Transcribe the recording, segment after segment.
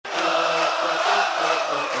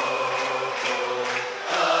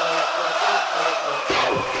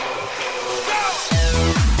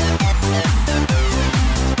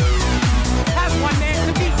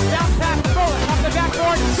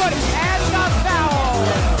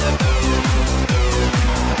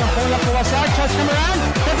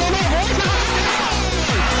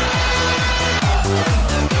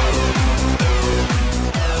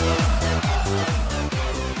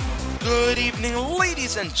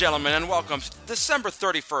and gentlemen, and welcome to the December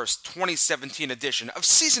 31st, 2017 edition of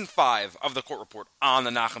Season 5 of the Court Report on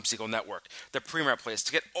the Nachum Segal Network, the premier place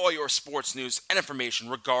to get all your sports news and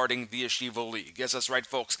information regarding the Yeshiva League. Yes, that's right,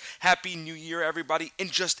 folks. Happy New Year, everybody. In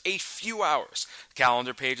just a few hours, the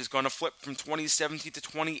calendar page is going to flip from 2017 to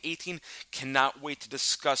 2018. Cannot wait to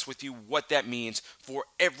discuss with you what that means for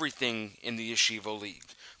everything in the Yeshiva League.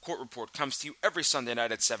 Court Report comes to you every Sunday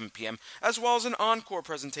night at 7 p.m., as well as an encore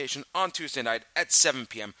presentation on Tuesday night at 7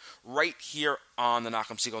 p.m., right here on the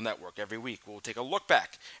Nachum Segal Network. Every week, we'll take a look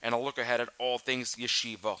back and a look ahead at all things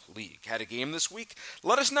Yeshiva League. Had a game this week?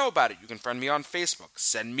 Let us know about it. You can friend me on Facebook.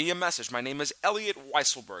 Send me a message. My name is Elliot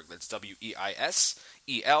Weiselberg. That's Weiselberg.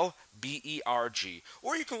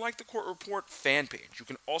 Or you can like the Court Report fan page. You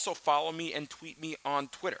can also follow me and tweet me on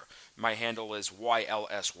Twitter. My handle is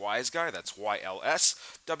YLSWiseGuy. That's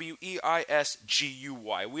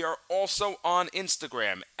YLSWEISGUY. We are also on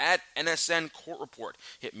Instagram at NSN Court Report.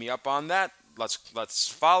 Hit me up on that. Let's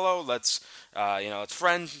follow. Let's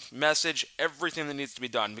friend, message, everything that needs to be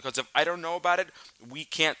done. Because if I don't know about it, we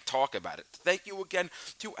can't talk about it. Thank you again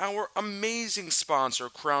to our amazing sponsor,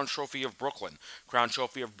 Crown Trophy of Brooklyn. Crown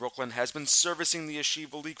Trophy of Brooklyn has been servicing the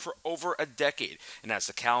Yeshiva League for over a decade. And as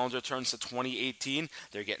the calendar turns to 2018,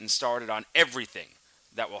 they're getting started on everything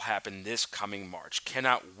that will happen this coming March.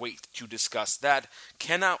 Cannot wait to discuss that.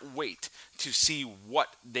 Cannot wait to see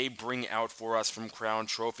what they bring out for us from Crown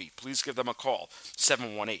Trophy. Please give them a call,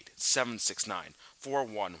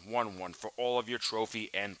 718-769-4111 for all of your trophy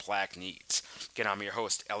and plaque needs. Again, I'm your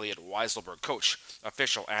host, Elliot Weiselberg, coach,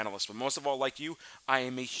 official analyst, but most of all, like you, I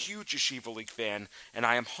am a huge Yeshiva League fan, and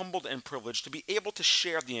I am humbled and privileged to be able to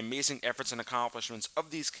share the amazing efforts and accomplishments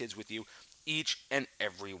of these kids with you each and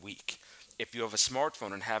every week. If you have a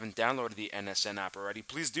smartphone and haven't downloaded the NSN app already,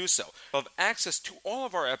 please do so. You'll have access to all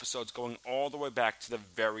of our episodes going all the way back to the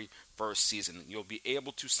very first season. You'll be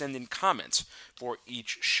able to send in comments for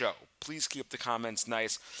each show. Please keep the comments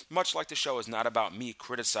nice. Much like the show is not about me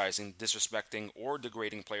criticizing, disrespecting, or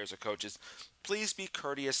degrading players or coaches, please be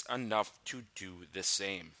courteous enough to do the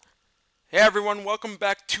same. Hey everyone, welcome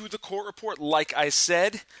back to the Court Report. Like I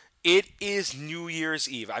said, it is New Year's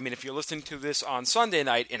Eve. I mean, if you're listening to this on Sunday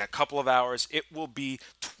night, in a couple of hours, it will be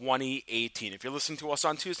 2018. If you're listening to us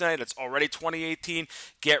on Tuesday night, it's already 2018.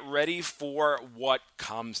 Get ready for what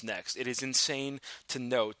comes next. It is insane to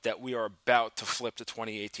note that we are about to flip to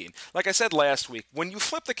 2018. Like I said last week, when you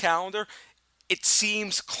flip the calendar, it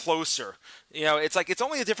seems closer. You know, it's like it's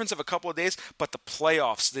only a difference of a couple of days, but the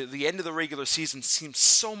playoffs, the end of the regular season seems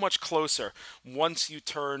so much closer once you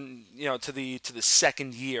turn, to the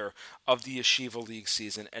second year of the Yeshiva League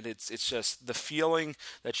season, and it's just the feeling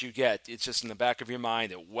that you get. It's just in the back of your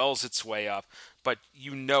mind. It wells its way up, but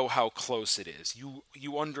you know how close it is.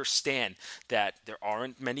 You understand that there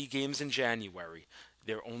aren't many games in January.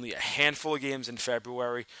 There are only a handful of games in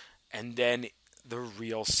February, and then the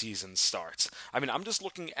real season starts. I mean, I'm just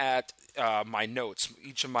looking at my notes,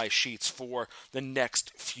 each of my sheets for the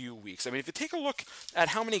next few weeks. I mean, if you take a look at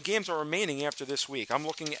how many games are remaining after this week, I'm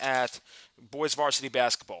looking at boys varsity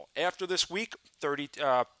basketball. After this week,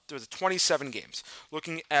 there's 27 games.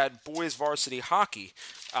 Looking at boys varsity hockey,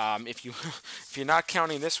 if you're not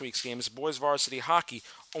counting this week's games, boys varsity hockey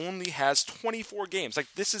only has 24 games.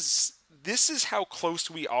 Like this is how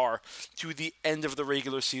close we are to the end of the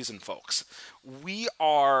regular season, folks. We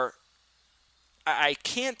are. I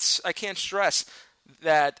can't stress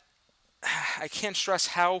that. I can't stress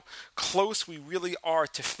how close we really are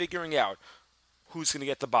to figuring out who's going to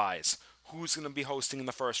get the buys, who's going to be hosting in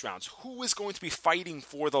the first rounds, who is going to be fighting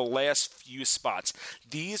for the last few spots.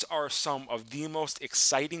 These are some of the most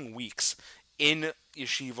exciting weeks in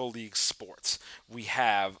Yeshiva League sports. We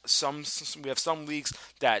have some leagues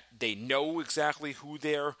that they know exactly who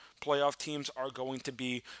their playoff teams are going to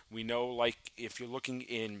be. We know, like, if you're looking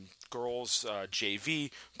in girls JV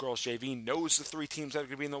knows the three teams that are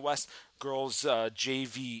going to be in the West. Girls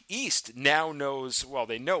JV East now knows, well,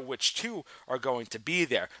 they know which two are going to be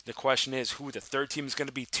there. The question is who the third team is going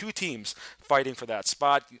to be. Two teams fighting for that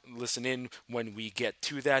spot. Listen in when we get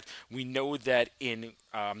to that. We know that in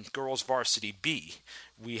girls varsity B,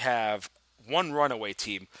 we have one runaway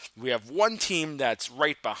team. We have one team that's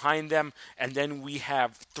right behind them, and then we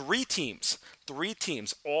have three teams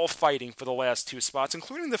all fighting for the last two spots,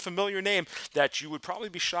 including the familiar name that you would probably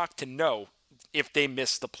be shocked to know if they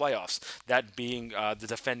miss the playoffs, that being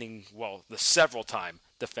the several-time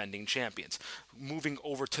defending champions. Moving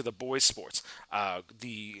over to the boys' sports,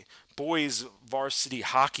 the boys varsity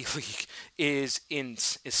hockey league is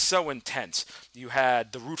so intense. You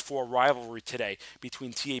had the Route 4 rivalry today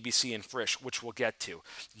between TABC and Frisch, which we'll get to.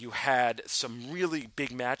 You had some really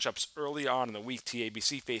big matchups early on in the week.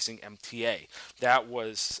 TABC facing MTA. That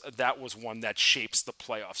was one that shapes the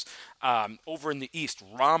playoffs. Over in the East,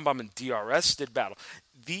 Rambam and DRS did battle.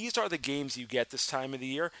 These are the games you get this time of the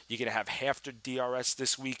year. You're going to have half the DRS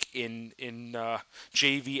this week in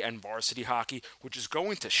JV and varsity hockey, which is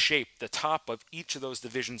going to shape the top of each of those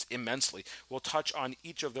divisions immensely. We'll touch on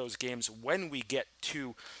each of those games when we get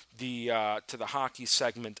to the hockey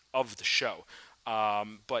segment of the show.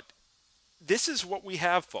 But this is what we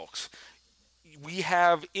have, folks. We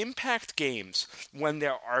have impact games when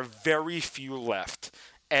there are very few left.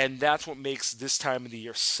 And that's what makes this time of the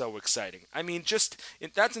year so exciting. I mean,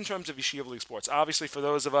 that's in terms of Yeshiva League sports. Obviously, for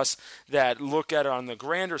those of us that look at it on the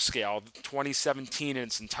grander scale, 2017 in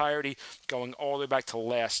its entirety, going all the way back to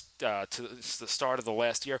the start of the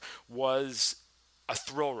last year, was a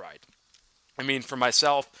thrill ride. I mean, for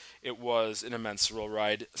myself, it was an immense thrill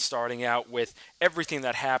ride, starting out with everything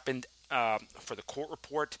that happened for the court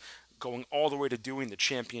report, going all the way to doing the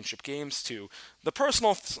championship games, to the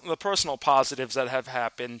personal positives that have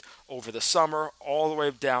happened over the summer, all the way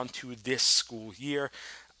down to this school year.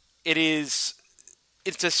 It's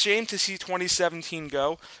a shame to see 2017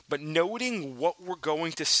 go, but noting what we're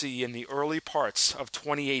going to see in the early parts of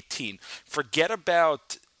 2018, forget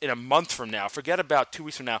about in a month from now, forget about 2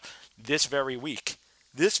 weeks from now, this very week,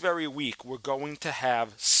 we're going to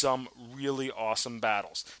have some really awesome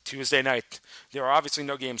battles. Tuesday night, there are obviously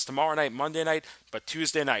no games tomorrow night, Monday night, but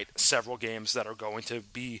Tuesday night, several games that are going to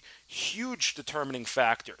be huge determining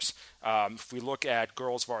factors. If we look at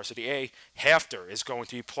girls varsity A, Hafter is going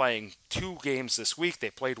to be playing 2 games this week. They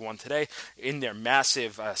played one today in their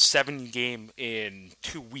massive 7-game in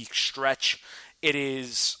 2-week stretch.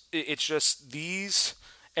 It's just these,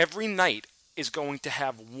 every night is going to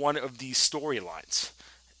have one of these storylines,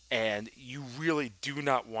 and you really do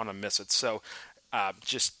not want to miss it. So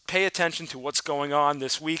just pay attention to what's going on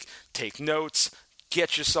this week. Take notes.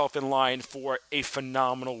 Get yourself in line for a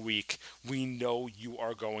phenomenal week. We know you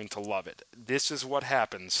are going to love it. This is what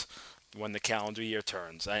happens when the calendar year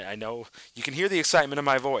turns. I know you can hear the excitement in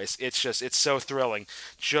my voice. It's so thrilling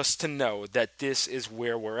just to know that this is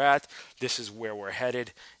where we're at. This is where we're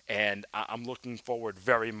headed. And I'm looking forward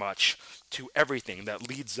very much to everything that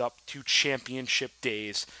leads up to championship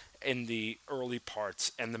days in the early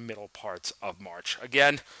parts and the middle parts of March.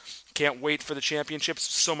 Again, can't wait for the championships.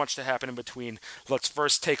 So much to happen in between. Let's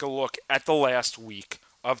first take a look at the last week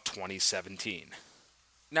of 2017.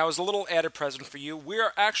 Now, as a little added present for you, we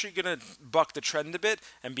are actually going to buck the trend a bit,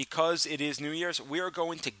 and because it is New Year's, we are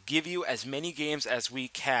going to give you as many games as we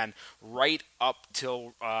can right up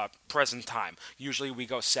till present time. Usually we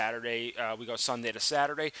go Sunday to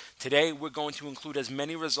Saturday. Today, we're going to include as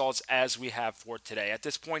many results as we have for today. At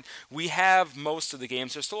this point, we have most of the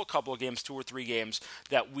games. There's still a couple of games, 2 or 3 games,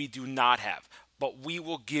 that we do not have. But we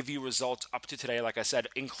will give you results up to today, like I said,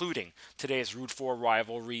 including today's Route 4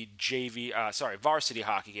 rivalry varsity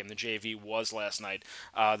hockey game. The JV was last night.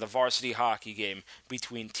 The varsity hockey game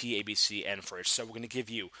between TABC and Frisch. So we're going to give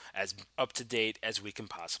you as up-to-date as we can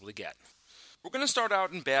possibly get. We're going to start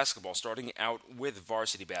out in basketball, starting out with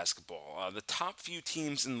varsity basketball. The top few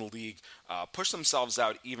teams in the league pushed themselves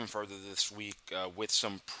out even further this week with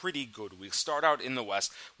some pretty good weeks. Start out in the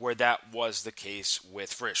West, where that was the case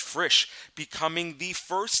with Frisch. Frisch becoming the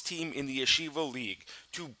first team in the Yeshiva League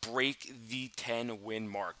to break the 10-win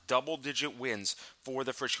mark. Double-digit wins for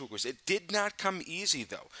the Frisch Cougars. It did not come easy,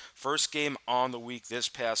 though. First game on the week this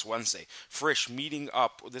past Wednesday. Frisch meeting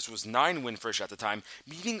up, this was 9-win Frisch at the time,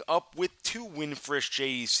 meeting up with 2-win Frisch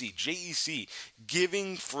JEC. JEC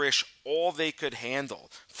giving Frisch all they could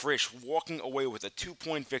handle. Frisch walking away with a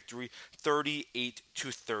 2-point victory,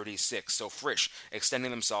 38-36. So Frisch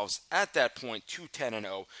extending themselves at that point to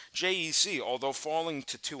 10-0. JEC, although falling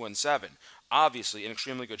to 2-7, obviously an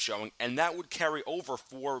extremely good showing, and that would carry over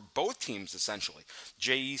for both teams essentially.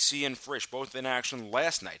 JEC and Frisch both in action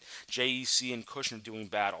last night. JEC and Kushner doing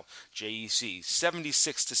battle. JEC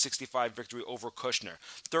 76-65 victory over Kushner.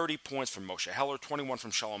 30 points from Moshe Heller, 21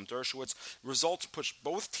 from Shalom Dershowitz. Results pushed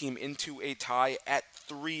both teams into a tie at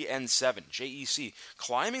 3-7. JEC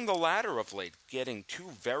climbing the ladder of late, getting 2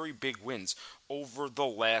 very big wins over the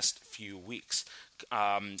last few weeks.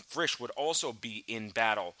 Frisch would also be in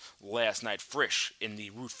battle last night. Frisch in the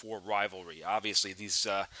Route 4 rivalry. Obviously,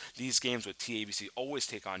 these games with TABC always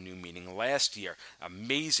take on new meaning. Last year,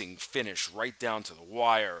 amazing finish right down to the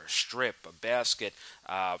wire, a strip, a basket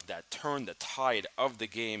that turned the tide of the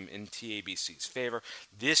game in TABC's favor.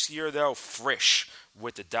 This year, though, Frisch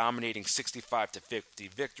with the dominating 65-50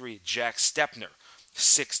 victory. Jack Stepner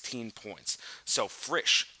 16 points. So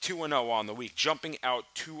Frisch 2-0 on the week, jumping out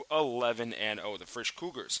to 11-0. The Frisch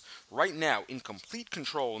Cougars right now in complete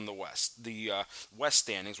control in the West. The West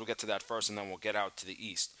standings, we'll get to that first and then we'll get out to the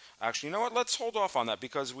East. Actually, you know what? Let's hold off on that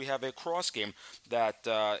because we have a cross game that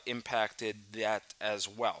impacted that as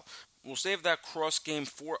well. We'll save that cross game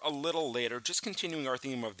for a little later, just continuing our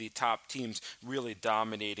theme of the top teams really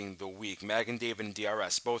dominating the week. Magen David and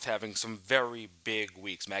DRS both having some very big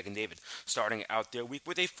weeks. Magen David starting out their week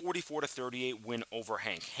with a 44-38 win over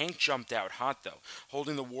Hank. Hank jumped out hot, though,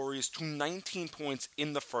 holding the Warriors to 19 points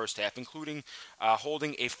in the first half, including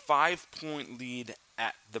holding a 5-point lead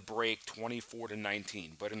at the break,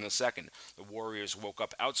 24-19. But in the second, the Warriors woke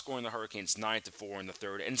up, outscoring the Hurricanes 9-4 in the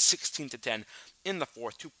third and 16-10 in the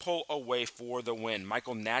fourth to pull away for the win.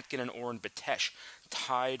 Michael Natkin and Oren Batesh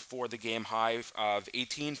tied for the game high of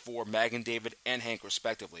 18 for Magen David and Hank,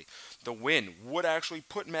 respectively. The win would actually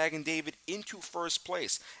put Magen David into first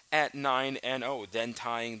place at 9-0, then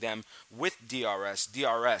tying them with DRS.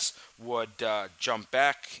 DRS would jump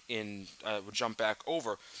back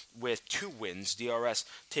over with 2 wins. DRS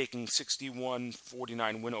taking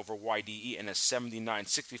 61-49 win over YDE and a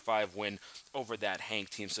 79-65 win over that Hank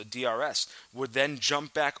team. So DRS would then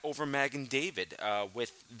jump back over Magen David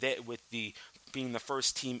with the being the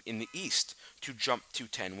first team in the East to jump to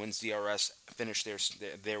 10 wins. DRS finished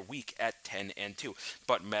their week at 10-2.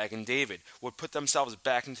 But Magen David would put themselves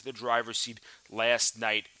back into the driver's seat last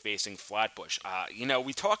night facing Flatbush.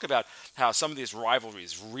 We talk about how some of these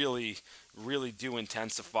rivalries really do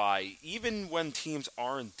intensify even when teams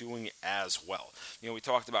aren't doing as well. We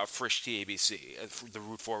talked about Frisch TABC, the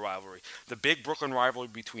Route 4 rivalry, the big Brooklyn rivalry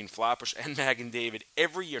between Flatbush and Magen David.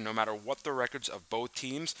 Every year, no matter what the records of both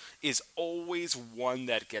teams, is always one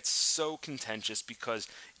that gets so contentious because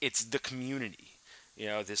it's the community.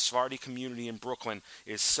 The Sephardi community in Brooklyn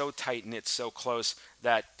is so tight-knit, so close,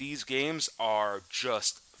 that these games are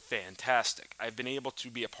just fantastic. I've been able to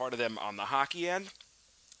be a part of them on the hockey end,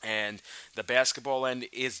 and the basketball end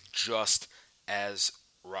is just as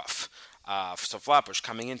rough. So Flatbush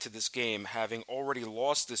coming into this game having already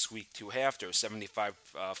lost this week to Hafter,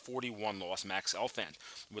 75-41 loss. Max Elfand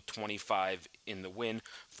with 25 in the win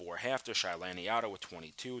for Hafter. Shailani Otto with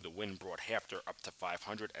 22. The win brought Hafter up to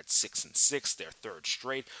 500 at 6-6, their third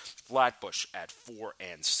straight. Flatbush at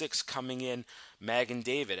 4-6 coming in. Magen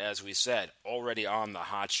David, as we said, already on the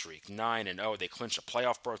hot streak, 9-0. They clinched a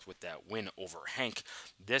playoff berth with that win over Hank.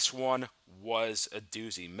 This one was a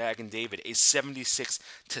doozy. Magen David, a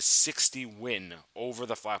 76-60 win over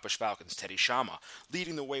the Flatbush Falcons. Teddy Shama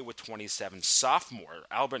leading the way with 27. Sophomore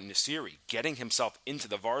Albert Nasiri getting himself into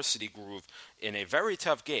the varsity groove in a very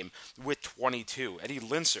tough game with 22. Eddie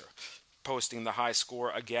Linser posting the high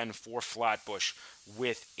score again for Flatbush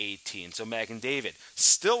with 18. So Magen David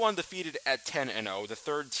still undefeated at 10-0, the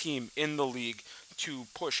third team in the league to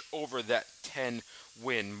push over that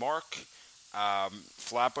 10-win mark.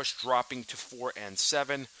 Flatbush dropping to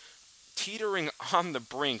 4-7, teetering on the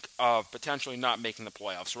brink of potentially not making the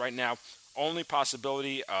playoffs. Right now, only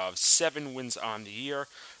possibility of 7 wins on the year.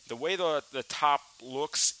 The way the top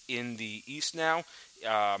looks in the East now,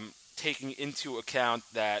 taking into account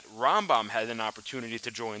that Rambam had an opportunity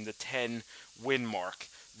to join the 10-win mark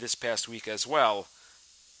this past week as well,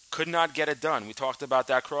 could not get it done. We talked about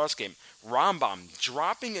that cross game. Rambam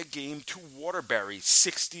dropping a game to Waterbury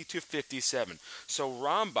 60-57. So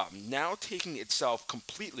Rambam now taking itself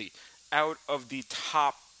completely out of the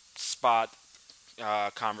top spot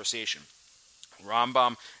conversation.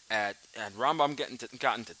 Rambam gotten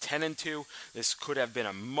to 10-2. This could have been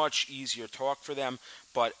a much easier talk for them,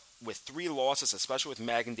 but with 3 losses, especially with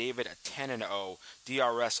Magen David at 10-0,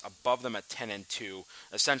 DRS above them at 10-2,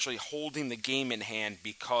 essentially holding the game in hand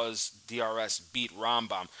because DRS beat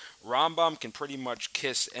Rambam. Rambam can pretty much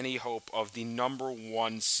kiss any hope of the number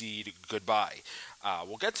 1 seed goodbye.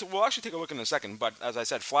 We'll actually take a look in a second, but as I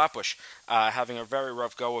said, Flatbush having a very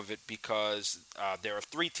rough go of it because there are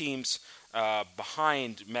 3 teams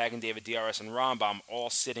behind Magen David, DRS, and Rambam,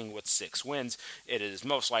 all sitting with 6 wins. It is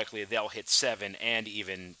most likely they'll hit 7 and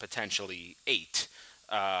even potentially 8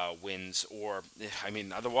 wins, or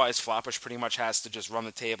otherwise Flatbush pretty much has to just run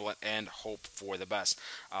the table and hope for the best.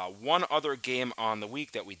 One other game on the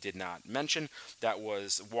week that we did not mention, that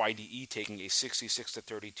was YDE taking a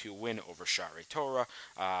 66-32 win over Shari Torah.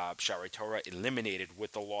 Shari Torah eliminated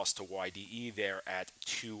with the loss to YDE there at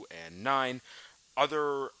 2-9.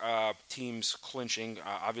 Other teams clinching,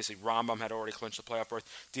 obviously Rambam had already clinched a playoff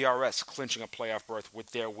berth. DRS clinching a playoff berth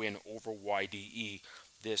with their win over YDE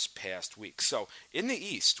this past week. So in the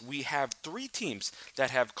East, we have 3 teams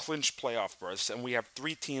that have clinched playoff berths, and we have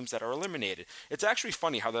 3 teams that are eliminated. It's actually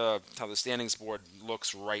funny how the standings board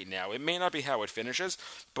looks right now. It may not be how it finishes,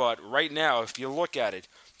 but right now, if you look at it,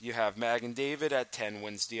 you have Magen David at 10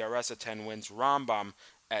 wins, DRS at 10 wins, Rambam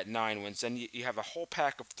at 9 wins. Then you have a whole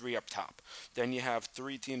pack of 3 up top. Then you have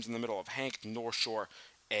 3 teams in the middle of Hank, North Shore,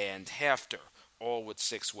 and Hafter, all with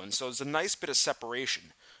 6 wins. So there's a nice bit of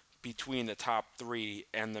separation between the top 3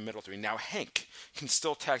 and the middle 3. Now Hank can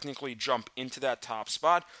still technically jump into that top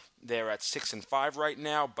spot. They're at 6-5 right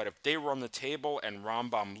now, but if they run the table and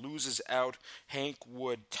Rambam loses out, Hank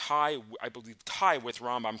would tie with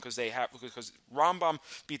Rambam because Rambam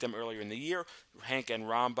beat them earlier in the year. Hank and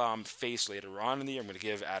Rambam face later on in the year. I'm going to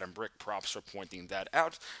give Adam Brick props for pointing that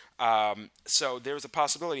out. So there's a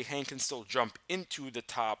possibility Hank can still jump into the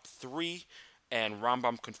top 3 and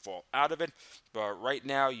Rambam can fall out of it. But right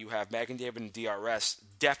now, you have Magen David and DRS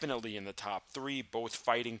definitely in the top 3, both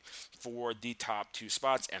fighting for the top 2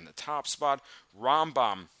 spots and the top spot.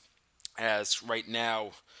 Rambam as right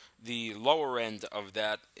now the lower end of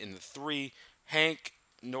that in the 3. Hank,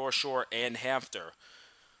 North Shore, and Hafter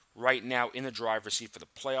right now in the driver's seat for the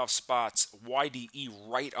playoff spots. YDE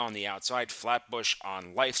right on the outside. Flatbush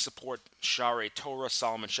on life support. Shari Torah,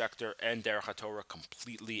 Solomon Schechter, and Derech HaTorah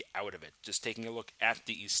completely out of it. Just taking a look at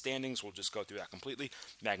the East standings, we'll just go through that completely.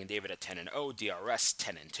 Magen David at 10-0, DRS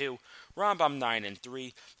 10-2, Rambam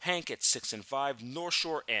 9-3, Hank at 6-5, North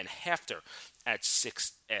Shore and Hafter at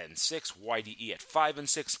 6-6, YDE at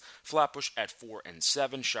 5-6, Flatbush at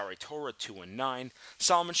 4-7, Shari Torah 2-9,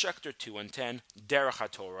 Solomon Schechter 2-10, Derech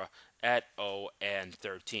HaTorah at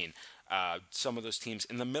 0-13. Some of those teams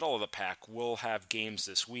in the middle of the pack will have games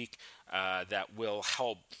this week that will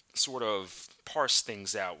help sort of parse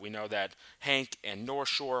things out. We know that Hank and North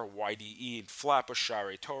Shore, YDE, Flatbush,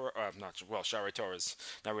 Shari Torah, Shari Torah is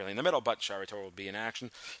not really in the middle, but Shari Torah will be in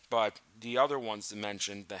action. But the other ones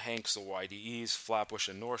mentioned, the Hanks, the YDEs, Flatbush,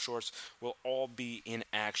 and North Shores, will all be in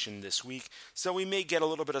action this week. So we may get a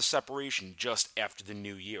little bit of separation just after the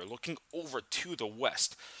new year. Looking over to the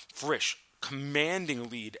West, Frisch, commanding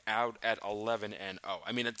lead out at 11-0.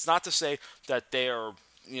 I mean, it's not to say that they are,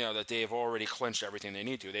 that they have already clinched everything they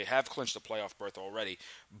need to. They have clinched the playoff berth already,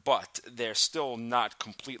 but they're still not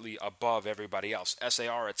completely above everybody else.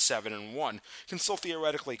 SAR at 7-1 can still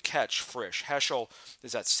theoretically catch Frisch. Heschel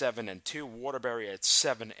is at 7-2. Waterbury at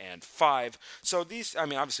 7-5. So these,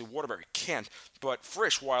 obviously Waterbury can't, but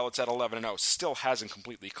Frisch, while it's at 11-0, still hasn't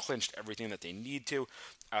completely clinched everything that they need to.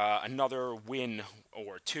 Another win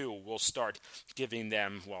or 2 will start giving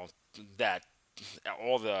them,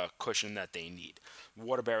 all the cushion that they need.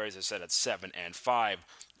 Waterbury, as I said, at 7-5,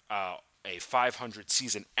 a 500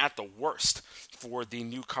 season at the worst for the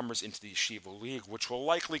newcomers into the Yeshiva League, which will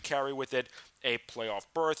likely carry with it a playoff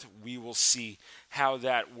berth. We will see how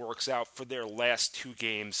that works out for their last 2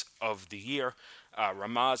 games of the year.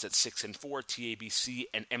 Ramaz at 6-4, TABC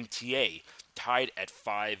and MTA tied at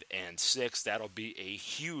 5-6. That'll be a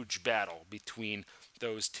huge battle between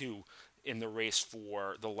those 2 in the race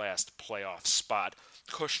for the last playoff spot.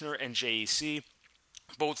 Kushner and JEC,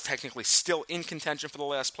 both technically still in contention for the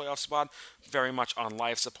last playoff spot, very much on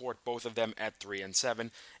life support, both of them at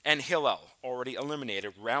 3-7. And Hillel, already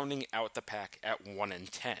eliminated, rounding out the pack at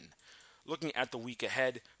 1-10. Looking at the week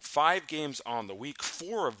ahead, 5 games on the week,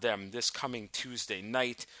 4 of them this coming Tuesday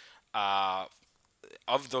night.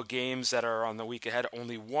 Of the games that are on the week ahead,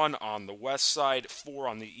 only 1 on the west side, 4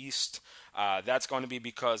 on the east. That's going to be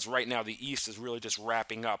because right now the East is really just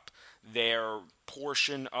wrapping up their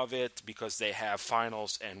portion of it because they have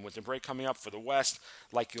finals and winter break coming up. For the West,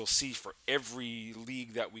 like you'll see for every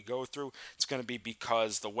league that we go through, it's going to be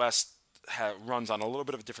because the West runs on a little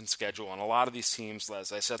bit of a different schedule, and a lot of these teams,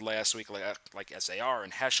 as I said last week, like SAR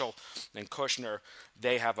and Heschel and Kushner,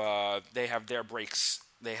 they have their breaks.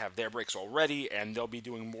 They have their breaks already, and they'll be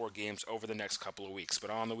doing more games over the next couple of weeks.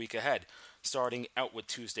 But on the week ahead, Starting out with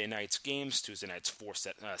Tuesday night's games. Tuesday night's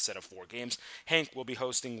set of 4 games. Hank will be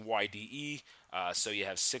hosting YDE. So you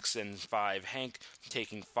have 6 and 5 Hank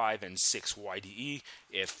taking 5 and 6 YDE.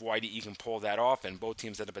 If YDE can pull that off, and both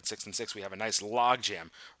teams end up at 6 and 6, we have a nice logjam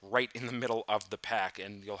right in the middle of the pack,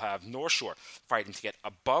 and you'll have North Shore fighting to get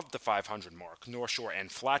above the 500 mark. North Shore and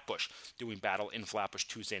Flatbush doing battle in Flatbush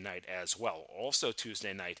Tuesday night as well. Also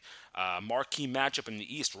Tuesday night, marquee matchup in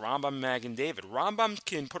the East, Rambam Magen David. Rambam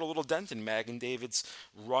can put a little dent in Magen David's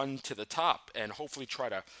run to the top and hopefully try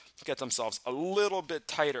to get themselves a little bit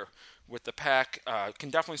tighter with the pack. Can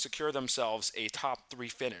definitely secure themselves a top 3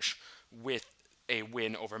 finish with a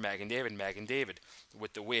win over Magen David. Magen David,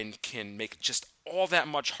 with the win, can make it just all that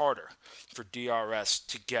much harder for DRS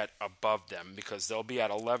to get above them because they'll be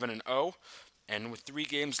at 11 and 0. And with 3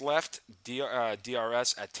 games left,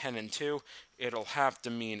 DRS at 10 and 2, it'll have to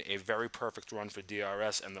mean a very perfect run for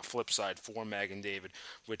DRS and the flip side for Magen David,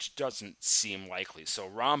 which doesn't seem likely. So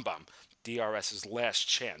Rambam, DRS's last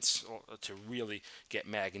chance to really get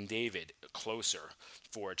Magen David closer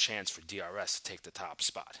for a chance for DRS to take the top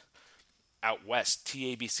spot. Out west,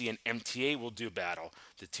 TABC and MTA will do battle.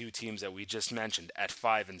 The 2 teams that we just mentioned at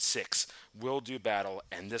 5 and 6 will do battle,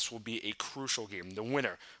 and this will be a crucial game. The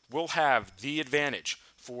winner will have the advantage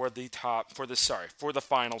for the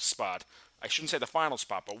final spot. I shouldn't say the final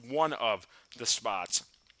spot, but one of the spots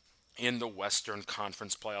in the Western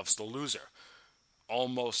Conference playoffs. The loser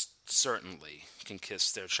almost certainly can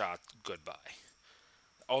kiss their shot goodbye.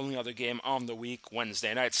 Only other game on the week,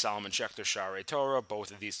 Wednesday night, Solomon Schechter, Sha'arei Torah.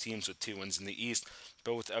 Both of these teams with 2 wins in the East.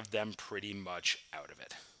 Both of them pretty much out of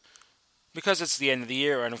it. Because it's the end of the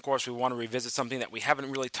year, and of course we want to revisit something that we haven't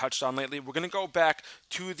really touched on lately, we're going to go back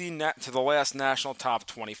to the last national top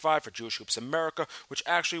 25 for Jewish Hoops America, which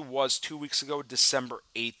actually was 2 weeks ago, December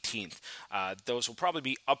 18th. Those will probably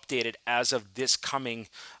be updated as of this coming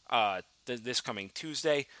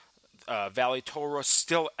Tuesday. Valley Torah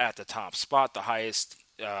still at the top spot, the highest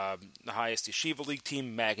Yeshiva League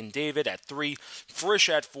team, Magen David at 3, Frisch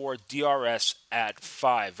at 4, DRS at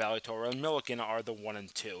 5. Valley Torah and Milliken are the 1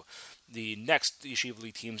 and 2. The next Yeshiva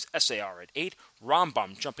League teams, SAR at 8,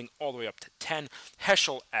 Rambam jumping all the way up to 10,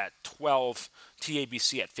 Heschel at 12,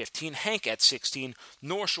 TABC at 15, Hank at 16,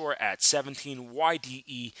 North Shore at 17,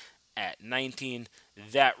 YDE at 19.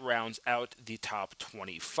 That rounds out the top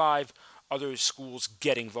 25. Other schools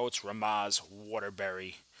getting votes, Ramaz,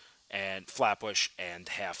 Waterbury, and Flatbush, and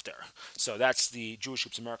Hafter. So that's the Jewish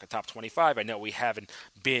Hoops America Top 25. I know we haven't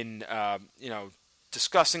been,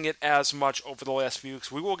 discussing it as much over the last few weeks.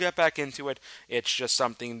 We will get back into it. It's just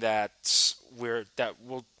something that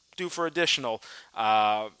we'll do for additional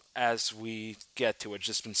as we get to it. It's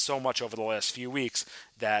just been so much over the last few weeks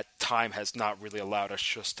that time has not really allowed us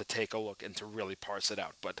just to take a look and to really parse it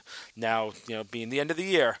out. But now, being the end of the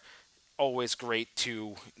year, always great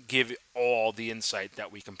to give all the insight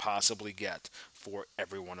that we can possibly get for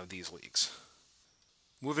every one of these leagues.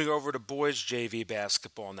 Moving over to boys JV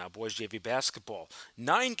basketball now. Boys JV basketball,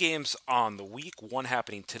 9 games on the week, 1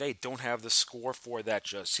 happening today. Don't have the score for that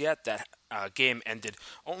just yet. That game ended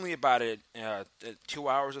only about 2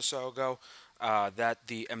 hours or so ago. That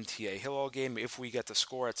the MTA Hillel game. If we get the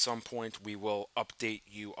score at some point, we will update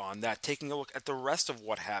you on that. Taking a look at the rest of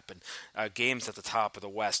what happened. Games at the top of the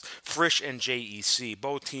West. Frisch and JEC.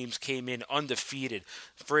 Both teams came in undefeated.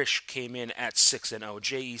 Frisch came in at 6-0.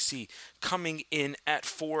 JEC coming in at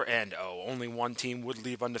 4-0. Only one team would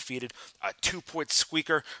leave undefeated. A 2-point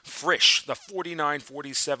squeaker. Frisch, the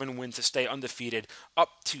 49-47 win to stay undefeated,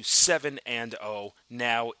 up to 7-0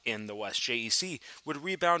 now in the West. JEC would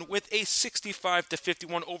rebound with a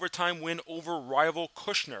 65-51 overtime win over rival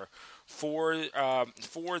Kushner for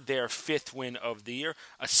their 5th win of the year.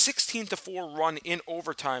 A 16-4 run in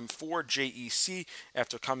overtime for JEC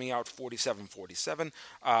after coming out 47-47.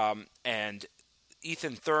 And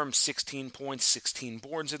Ethan Thurm, 16 points, 16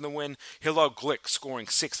 boards in the win. Hillel Glick scoring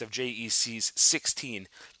 6 of JEC's 16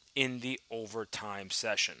 in the overtime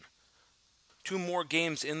session. 2 more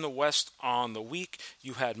games in the West on the week.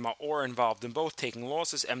 You had Maor involved in both, taking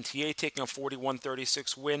losses. MTA taking a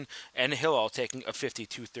 41-36 win, and Hillel taking a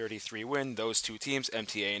 52-33 win. Those 2 teams,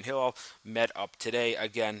 MTA and Hillel, met up today.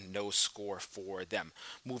 Again, no score for them.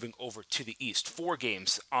 Moving over to the East, 4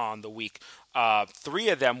 games on the week. 3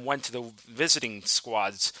 of them went to the visiting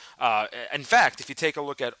squads. In fact, if you take a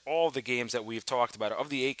look at all the games that we've talked about, of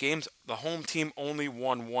the 8 games, the home team only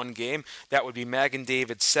won 1 game. That would be Magen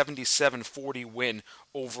David's 77-40 win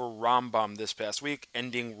over Rambam this past week,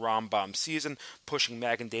 ending Rambam's season, pushing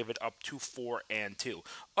Magen David up to 4-2.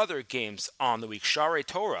 Other games on the week: Share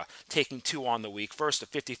Torah taking 2 on the week. First, a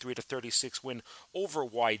 53-36 win over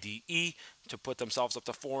YDE to put themselves up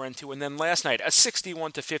to 4-2, and then last night a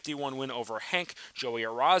 61-51 win over Hank. Joey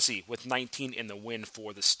Arazi with 19 in the win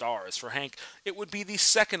for the Stars. For Hank, it would be the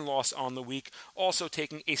second loss on the week, also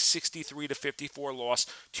taking a 63-54 loss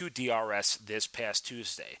to DRS this past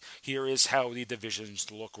Tuesday. Here is how the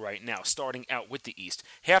divisions look right now. Starting out with the East,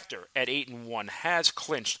 Hafter at 8-1 has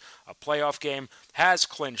clinched a playoff game, has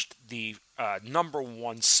clinched the number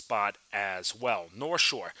one spot as well. North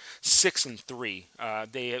Shore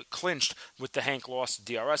 6-3. They clinched with the Hank loss to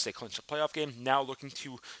DRS. They clinched a playoff game. Now looking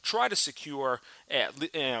to try to secure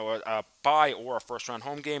a bye or a first round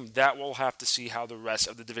home game. That we'll have to see how the rest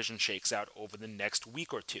of the division shakes out over the next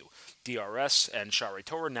week or two. DRS and Shari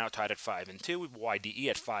Torah now tied at 5-2. YDE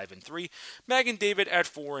at 5-3. Magen David at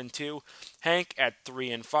 4-2. Hank at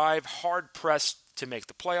 3-5. Hard pressed to make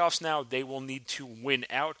the playoffs now. They will need to win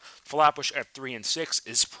out. Flatbush at 3-6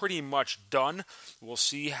 is pretty much done. We'll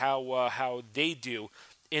see how they do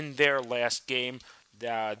in their last game.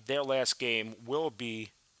 Their last game will be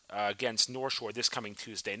against North Shore this coming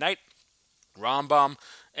Tuesday night. Rambam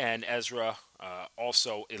and Ezra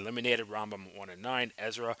also eliminated. Rambam 1-9,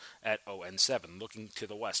 Ezra at 0-7. Looking to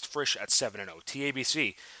the west, Frisch at 7-0,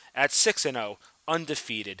 TABC at 6-0,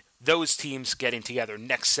 undefeated. Those teams getting together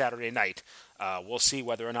next Saturday night. We'll see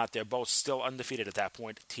whether or not they're both still undefeated at that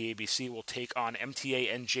point. TABC will take on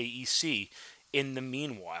MTA and JEC. In the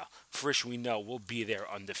meanwhile, Frisch, we know, will be there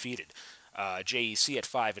undefeated. JEC at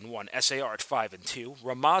 5-1, SAR at 5-2,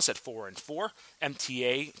 Ramaz at 4-4,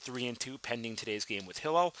 MTA 3-2 pending today's game with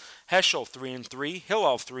Hillel, Heschel 3-3,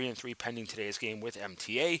 Hillel 3-3 pending today's game with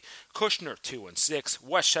MTA, Kushner 2-6,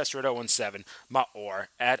 Westchester at 0-7, Maor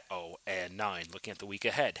at 0-9. Looking at the week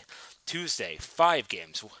ahead. Tuesday, 5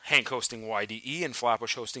 games. Hank hosting YDE and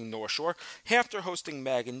Flatbush hosting North Shore, Hafter hosting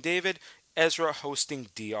Magen David, Ezra hosting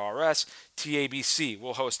DRS. TABC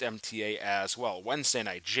will host MTA as well. Wednesday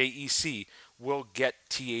night, JEC will get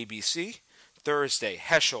TABC. Thursday,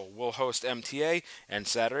 Heschel will host MTA. And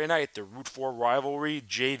Saturday night, the Route 4 rivalry,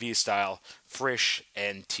 JV style, Frisch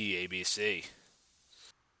and TABC.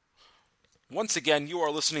 Once again, you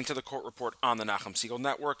are listening to the Court Report on the Nachum Segal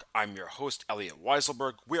Network. I'm your host, Elliot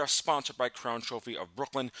Weiselberg. We are sponsored by Crown Trophy of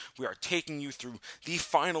Brooklyn. We are taking you through the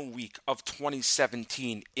final week of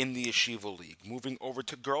 2017 in the Yeshiva League. Moving over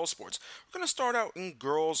to girls sports, we're going to start out in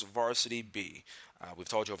girls varsity B. We've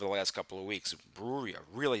told you over the last couple of weeks, Brewery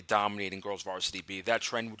really dominating girls varsity B. That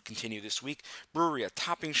trend would continue this week. Brewery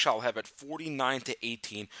topping Shalhev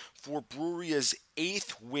 49-18 for Brewery's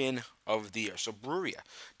 8th win of the year. So Brewery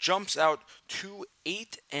jumps out to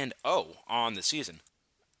 8-0 on the season.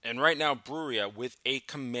 And right now, Brewery with a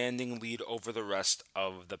commanding lead over the rest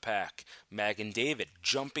of the pack. Magen David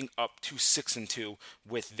jumping up to 6-2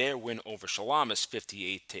 with their win over Shalamis,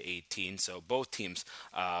 58-18. So both teams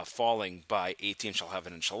falling by 18, Shalhevet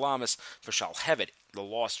and Shalamis. For Shalhevet, the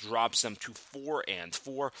loss drops them to 4-4.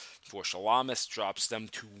 For Shalamis, drops them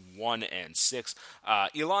to 1-6.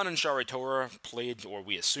 Elon and Shari Torah played, or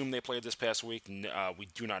we assume they played this past week. We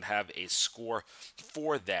do not have a score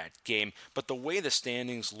for that game. But the way the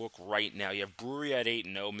standings look right now, you have Brewery at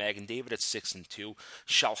 8-0, Magen David at 6-2,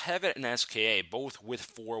 Shalhevet and SKA both with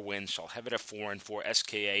 4 wins. Shalhevet at 4-4,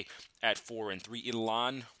 SKA at 4-3,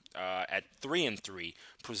 Elon at 3-3,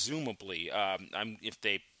 presumably. If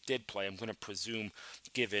they did play, I'm going to presume,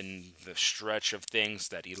 given the stretch of things,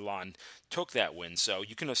 that Elon took that win. So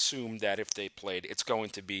you can assume that if they played, it's going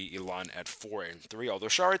to be Elon at 4-3. Although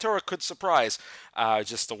Shari Torah could surprise,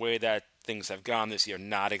 just the way that things have gone this year,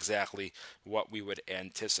 not exactly what we would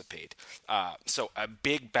anticipate. So a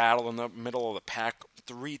big battle in the middle of the pack.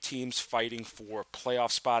 3 teams fighting for playoff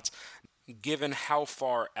spots. Given how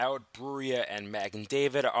far out Brewery and Magen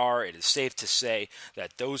David are, it is safe to say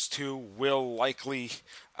that those two will likely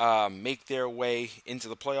make their way into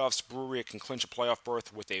the playoffs. Brewery can clinch a playoff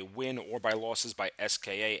berth with a win or by losses by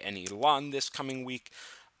SKA and Elon this coming week.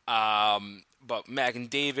 But Magen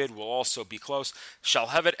David will also be close.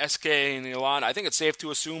 Shalhevet, SK, and Elon, I think it's safe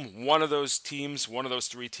to assume one of those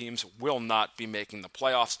 3 teams, will not be making the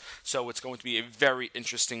playoffs. So it's going to be a very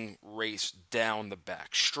interesting race down the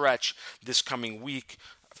back stretch this coming week.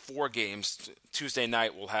 4 games. Tuesday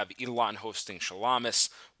night, we'll have Elon hosting Shalamis.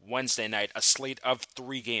 Wednesday night, a slate of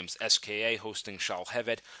 3 games. SKA hosting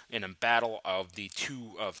Shalhevet in a battle of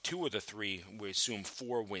two of the 3, we assume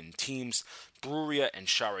 4-win teams. Brewery and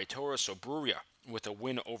Shari Torah. So Brewery, with a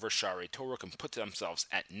win over Shari Torah, can put themselves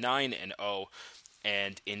at 9-0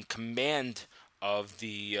 and in command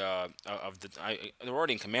they're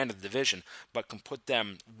already in command of the division, but can put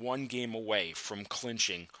them one game away from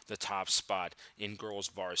clinching the top spot in girls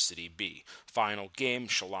varsity B. Final game,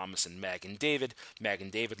 Shalamas and Magen David. Magen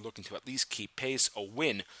David looking to at least keep pace. A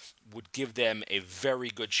win would give them a very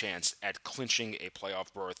good chance at clinching a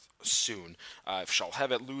playoff berth soon. If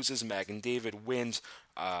Shalhevet loses, Magen David wins.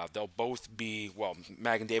 They'll both be,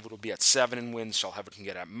 Magen David will be at 7 wins. Shalhevet can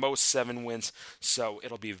get at most 7 wins. So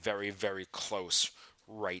it'll be very, very close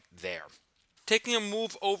right there. Taking a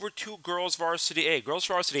move over to Girls Varsity A. Girls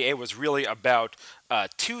Varsity A was really about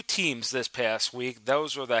 2 teams this past week.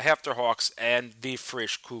 Those were the Hefterhawks and the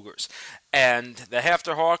Frisch Cougars. And the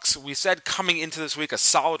Hefterhawks, we said coming into this week, a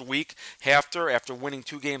solid week. Hefter, after winning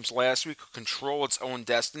 2 games last week, could control its own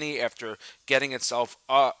destiny after getting itself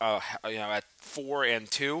at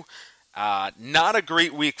 4-2. Not a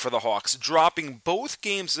great week for the Hawks, dropping both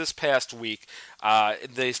games this past week,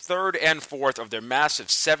 the 3rd and 4th of their massive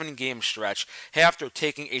 7-game stretch, after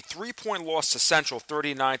taking a 3-point loss to Central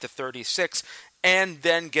 39-36, and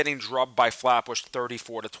then getting drubbed by Flatbush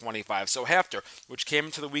 34-25. So Hefter, which came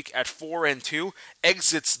into the week at 4-2,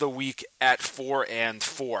 exits the week at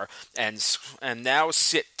 4-4, and now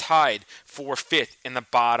sit tied for 5th in the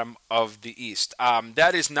bottom of the East.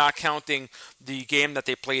 That is not counting the game that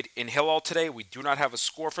they played in Hillel today. We do not have a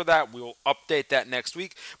score for that. We will update that next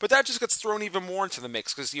week. But that just gets thrown even more into the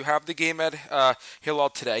mix because you have the game at Hillel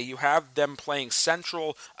today. You have them playing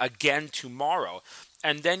Central again tomorrow.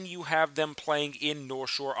 And then you have them playing in North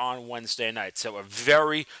Shore on Wednesday night. So a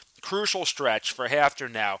very crucial stretch for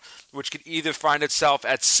Hefter now, which could either find itself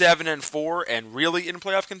at 7-4 and really in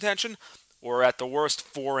playoff contention, or at the worst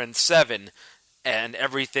 4-7 and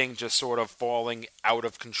everything just sort of falling out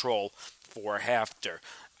of control for Hefter.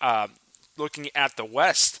 Looking at the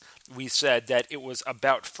West, we said that it was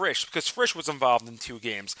about Frisch, because Frisch was involved in 2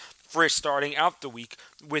 games. Frisch starting out the week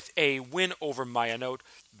with a win over Mayanot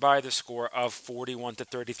by the score of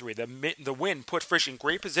 41-33. The win put Frisch in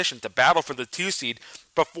great position to battle for the 2 seed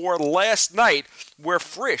before last night, where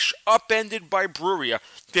Frisch upended by Bruria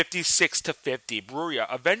 56-50. Bruria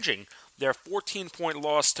avenging their 14-point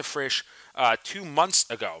loss to Frisch 2 months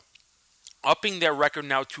ago, upping their record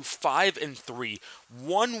now to 5-3,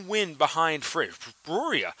 1 win behind Frisch.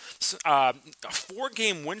 Bruria, a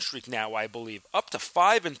 4-game win streak now, I believe, up to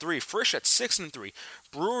 5-3. Frisch at 6-3.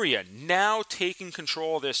 Bruria now taking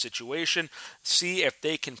control of their situation, see if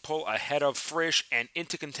they can pull ahead of Frisch and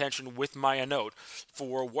into contention with Mayanot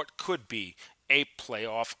for what could be a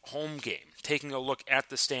playoff home game. Taking a look at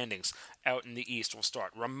the standings out in the East, we'll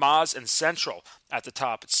start Ramaz and Central at the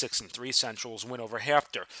top at 6-3. Central's win over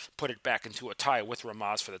Hefter put it back into a tie with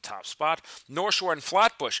Ramaz for the top spot. North Shore and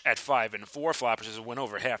Flatbush at 5-4. Flatbush's win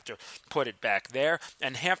over Hefter put it back there.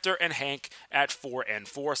 And Hefter and Hank at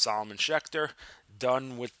 4-4. Solomon Schechter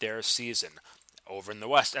done with their season. Over in the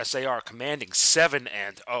West, SAR commanding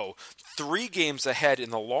 7-0, 3 games ahead in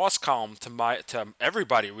the loss column to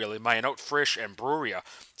everybody really, Mayanot, Frisch, and Bruria.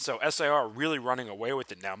 So SAR really running away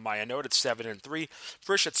with it now. Mayanot at 7-3,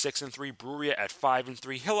 Frisch at 6-3, Bruria at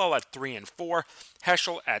 5-3, Hillel at 3-4,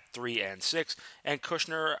 Heschel at 3-6, and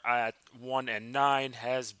Kushner at 1-9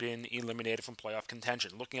 has been eliminated from playoff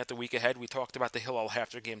contention. Looking at the week ahead, we talked about the Hillel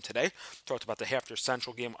Hefter game today, talked about the Hefter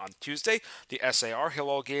Central game on Tuesday, the SAR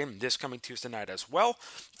Hillel game this coming Tuesday night as well.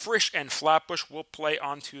 Frisch and Flatbush will play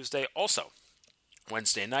on Tuesday also.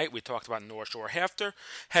 Wednesday night, we talked about North Shore Hefter.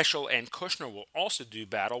 Heschel and Kushner will also do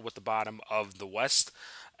battle with the bottom of the West.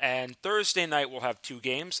 And Thursday night, we'll have 2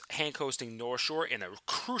 games. Hank hosting North Shore in a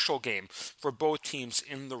crucial game for both teams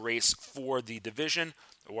in the race for the division,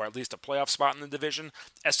 or at least a playoff spot in the division.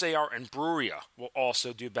 SAR and Bruria will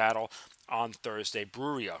also do battle on Thursday.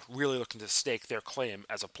 Bruria really looking to stake their claim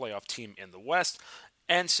as a playoff team in the West.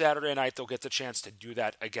 And Saturday night, they'll get the chance to do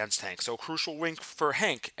that against Hank. So crucial win for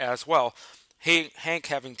Hank as well. Hank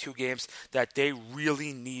having 2 games that they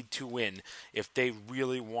really need to win if they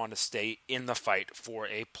really want to stay in the fight for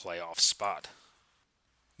a playoff spot.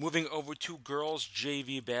 Moving over to girls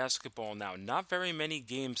JV basketball now. Not very many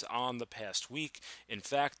games on the past week. In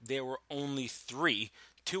fact, there were only 3.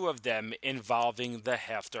 2 of them involving the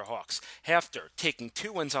Hefter Hawks. Hefter taking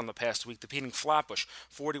 2 wins on the past week, defeating Flatbush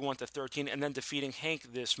 41-13, and then defeating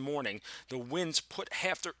Hank this morning. The wins put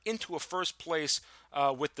Hefter into a first place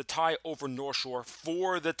with the tie over North Shore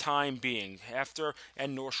for the time being. Hafter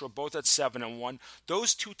and North Shore both at 7-1.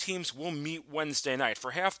 Those two teams will meet Wednesday night.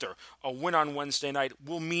 For Hafter, a win on Wednesday night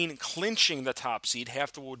will mean clinching the top seed.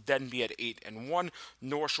 Hafter will then be at 8-1.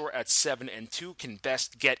 North Shore at 7-2 can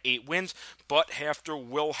best get 8 wins, but Hafter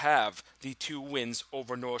will have the 2 wins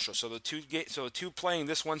over North Shore. So the two playing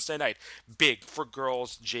this Wednesday night, big for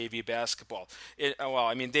girls JV basketball.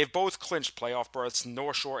 They've both clinched playoff berths.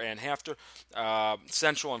 North Shore and Hafter.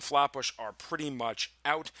 Central and Flatbush are pretty much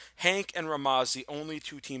out. Hank and Ramaz, the only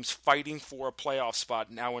 2 teams fighting for a playoff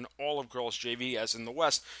spot now in all of girls JV, as in the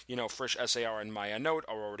West. Frisch, SAR, and Maya Note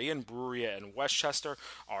are already in. Breweria and Westchester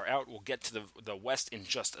are out. We'll get to the West in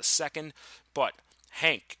just a second. But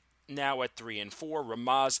Hank now at 3-4,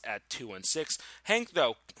 Ramaz at 2-6. Hank,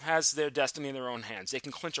 though, has their destiny in their own hands. They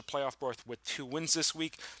can clinch a playoff berth with 2 wins this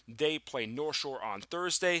week. They play North Shore on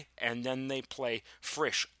Thursday, and then they play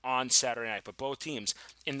Frisch on Saturday night. But both teams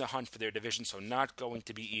in the hunt for their division, so not going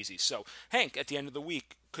to be easy. So Hank, at the end of the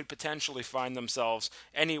week, could potentially find themselves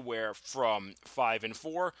anywhere from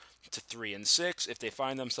 5-4 to 3-6. If they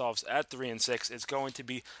find themselves at 3-6, it's going to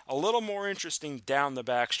be a little more interesting down the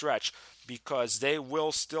back stretch, because they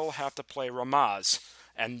will still have to play Ramaz,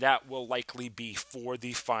 and that will likely be for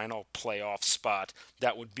the final playoff spot.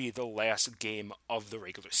 That would be the last game of the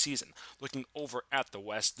regular season. Looking over at the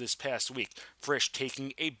West this past week, Frisch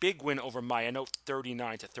taking a big win over Mayanote,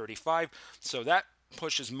 39-35. So that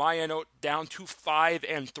pushes Mayanote down to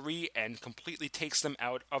 5-3 and completely takes them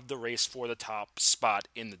out of the race for the top spot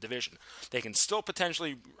in the division. They can still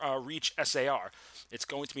potentially reach SAR. It's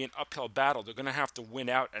going to be an uphill battle. They're going to have to win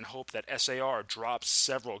out and hope that SAR drops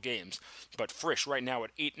several games. But Frisch, right now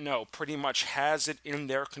at 8-0, pretty much has it in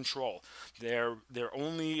their control. Their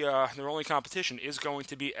only competition is going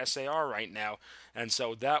to be SAR right now, and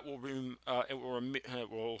so that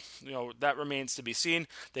that remains to be seen.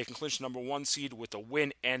 They can clinch the number 1 seed with a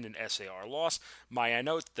win and an SAR loss.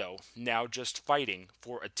 Mayanote, though, now just fighting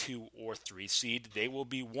for a 2 or 3 seed. They will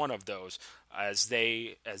be one of those, as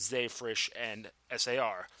they Frisch and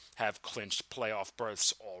SAR have clinched playoff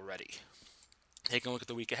berths already. Taking a look at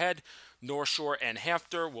the week ahead, North Shore and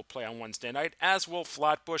Hafter will play on Wednesday night, as will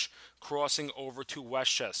Flatbush, crossing over to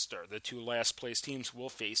Westchester. The 2 last place teams will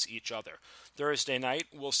face each other. Thursday night,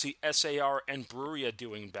 we'll see SAR and Breweria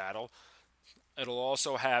doing battle. It'll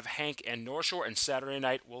also have Hank and North Shore, and Saturday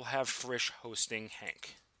night we'll have Frisch hosting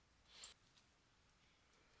Hank.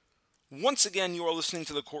 Once again, you are listening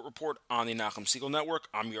to the Court Report on the Nachum Segal Network.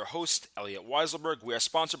 I'm your host, Elliot Weiselberg. We are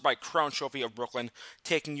sponsored by Crown Trophy of Brooklyn,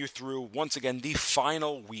 taking you through, once again, the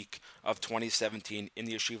final week of 2017 in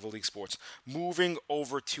the Yeshiva League sports. Moving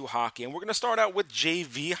over to hockey, and we're going to start out with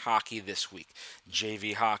JV hockey this week.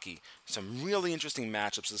 JV hockey, some really interesting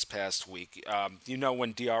matchups this past week.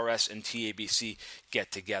 When DRS and TABC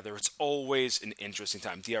get together, it's always an interesting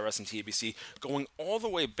time. DRS and TABC going all the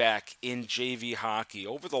way back in JV hockey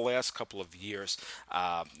over the last couple of years,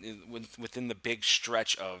 within the big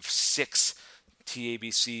stretch of 6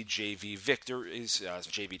 TABC JV victories,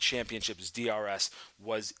 JV championships. DRS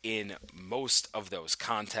was in most of those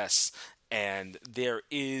contests, and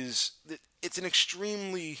it's an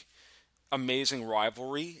extremely amazing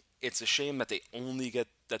rivalry. It's a shame that they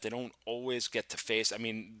don't always get to face. I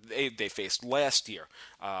mean, they faced last year.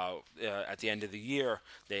 At the end of the year,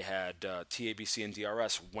 they had TABC and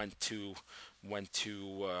DRS went to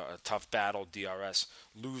a tough battle. DRS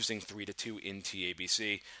losing 3-2 in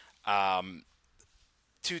TABC.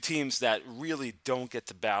 2 teams that really don't get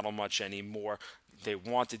to battle much anymore. They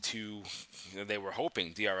were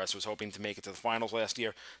hoping, DRS was hoping to make it to the finals last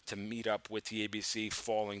year to meet up with TABC,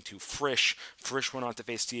 falling to Frisch. Frisch went on to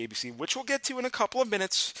face TABC, which we'll get to in a couple of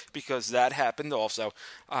minutes, because that happened also.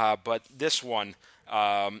 But this one,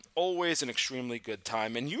 always an extremely good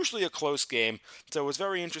time, and usually a close game. So it was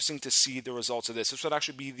very interesting to see the results of this. This would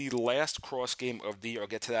actually be the last cross game of the year. I'll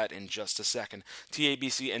get to that in just a second.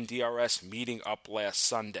 TABC and DRS meeting up last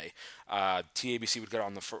Sunday. TABC would get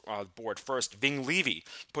on the board first. Ving Levy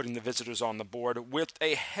putting the visitors on the board with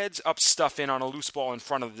a heads-up stuff-in on a loose ball in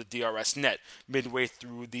front of the DRS net midway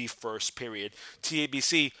through the first period.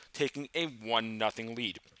 TABC taking a 1-0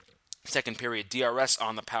 lead. Second period, DRS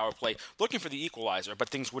on the power play, looking for the equalizer, but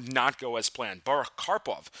things would not go as planned. Barak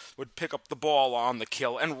Karpov would pick up the ball on the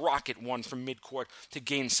kill and rocket one from midcourt to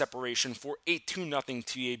gain separation for a 2-0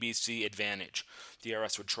 TABC advantage.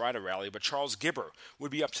 DRS would try to rally, but Charles Gibber would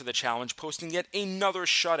be up to the challenge, posting yet another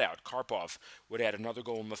shutout. Karpov would add another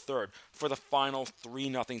goal in the third for the final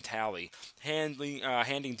 3-0 tally,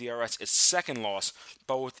 handing DRS its second loss,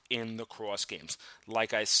 both in the cross games.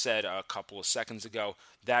 Like I said a couple of seconds ago,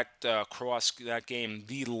 that that game,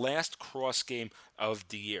 the last cross game of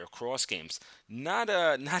the year. Cross games, not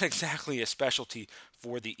exactly a specialty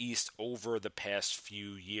for the East over the past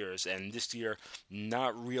few years, and this year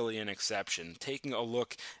not really an exception. Taking a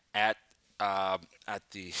look at the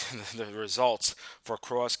the results for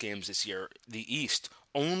cross games this year, the East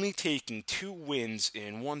only taking 2 wins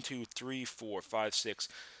in 1, 2, 3, 4, 5, 6,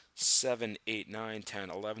 7, 8, 9, 10,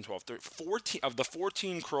 11, 12, 13, 14 of the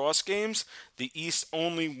 14 cross games, the East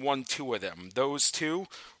only won 2 of them. Those 2,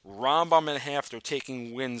 Rambam and Hafter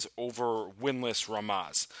taking wins over winless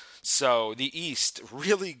Ramaz. So the East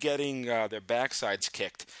really getting their backsides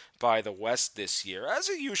kicked by the West this year, as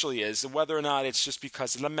it usually is. Whether or not it's just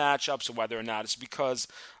because of the matchups, or whether or not it's because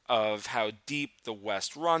of how deep the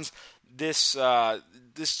West runs, this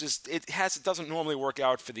doesn't normally work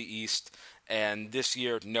out for the East. And this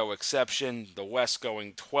year, no exception. The West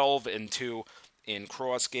going 12-2 in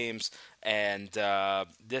cross games, and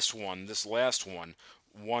this last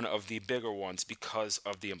one of the bigger ones because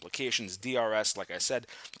of the implications. DRS, like I said,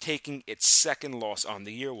 taking its second loss on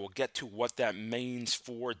the year. We'll get to what that means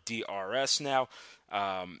for DRS now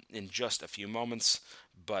in just a few moments.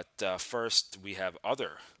 But first, we have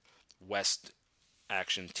other West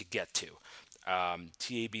action to get to.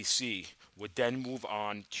 TABC would then move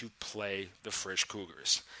on to play the Frisch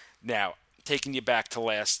Cougars. Now, taking you back to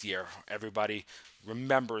last year, everybody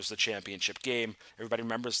remembers the championship game. Everybody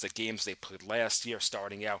remembers the games they played last year,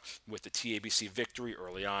 starting out with the TABC victory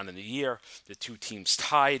early on in the year. The 2 teams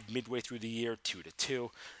tied midway through the year, 2-2.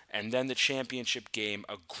 And then the championship game,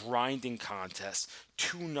 a grinding contest,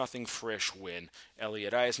 2-0 Frisch win.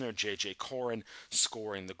 Elliot Eisner, J.J. Koren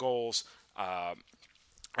scoring the goals.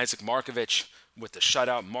 Isaac Markovich with the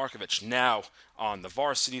shutout. Markovich now on the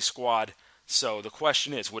varsity squad. So the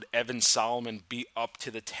question is, would Evan Solomon be up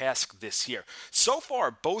to the task this year? So far,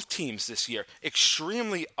 both teams this year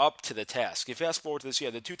extremely up to the task. If you fast forward to this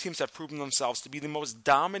year, the 2 teams have proven themselves to be the most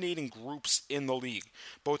dominating groups in the league.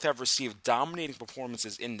 Both have received dominating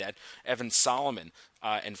performances in net. Evan Solomon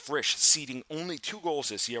and Frisch ceding only 2 goals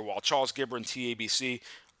this year, while Charles Gibber and TABC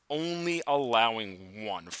only allowing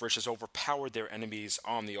 1. Frisch has overpowered their enemies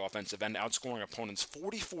on the offensive end, outscoring opponents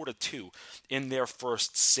 44-2 in their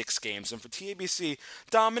first 6 games. And for TABC,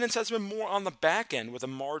 dominance has been more on the back end with a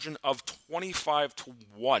margin of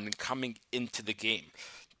 25-1 coming into the game.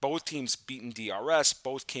 Both teams beaten DRS,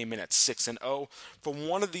 both came in at 6-0. For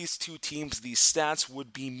one of these 2 teams, these stats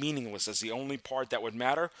would be meaningless, as the only part that would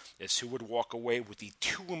matter is who would walk away with the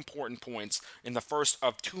 2 important points in the first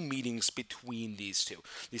of 2 meetings between these 2.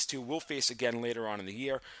 These 2 will face again later on in the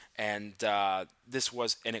year, and this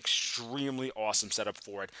was an extremely awesome setup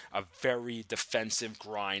for it. A very defensive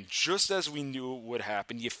grind, just as we knew it would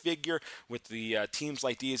happen. You figure with the teams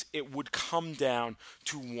like these, it would come down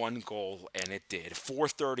to 1 goal, and it did.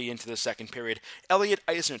 4:30 into the second period, Elliot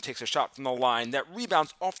Eisner takes a shot from the line that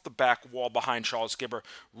rebounds off the back wall behind Charles Gibber,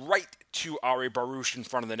 right to Ari Baruch in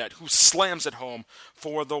front of the net, who slams it home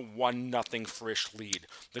for the 1-0 Frisch lead.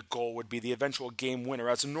 The goal would be the eventual game winner,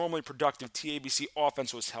 as a normally productive TABC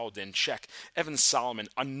offense was held in check. Evan Solomon,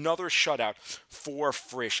 another shutout for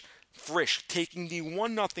Frisch. Frisch taking the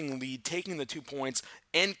 1-0 lead, taking the 2 points,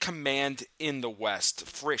 and command in the West.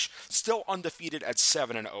 Frisch still undefeated at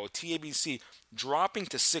 7-0. TABC dropping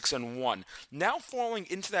to 6-1. Now falling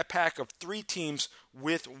into that pack of 3 teams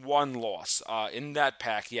with 1 loss. In that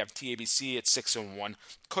pack, you have TABC at 6-1,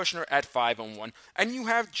 Kushner at 5-1, and you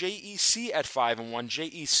have JEC at 5-1.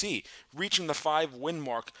 JEC reaching the 5-win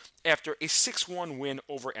mark after a 6-1 win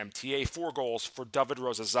over MTA. 4 goals for David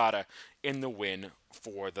Rosazada in the win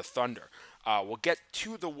for the Thunder. We'll get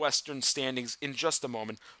to the Western standings in just a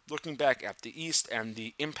moment, looking back at the East and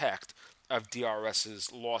the impact of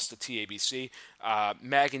DRS's loss to TABC.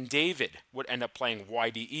 Magen David would end up playing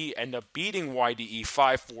YDE, end up beating YDE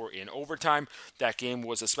 5-4 in overtime. That game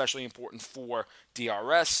was especially important for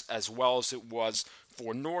DRS as well as it was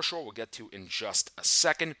for North Shore. We'll get to in just a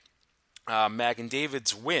second. Magen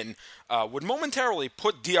David's win would momentarily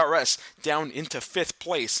put DRS down into 5th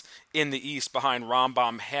place in the East behind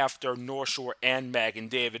Rambam, Hafter, North Shore, and Magen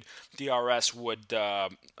David. DRS would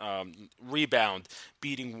rebound,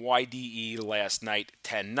 beating YDE last night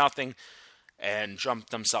 10-0. And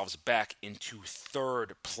jumped themselves back into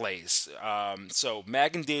 3rd place. So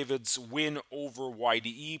Magen David's win over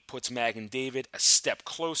YDE puts Magen David a step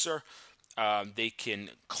closer. They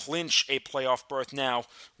can clinch a playoff berth now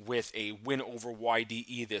with a win over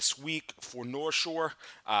YDE this week for North Shore.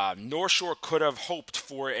 North Shore could have hoped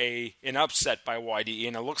for an upset by YDE,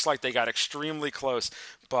 and it looks like they got extremely close.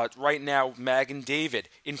 But right now, Magen David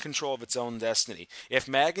in control of its own destiny. If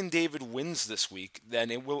Magen David wins this week, then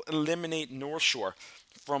it will eliminate North Shore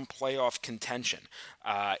from playoff contention.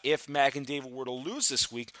 If Magen David were to lose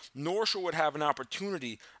this week, North Shore would have an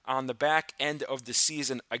opportunity on the back end of the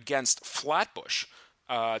season against Flatbush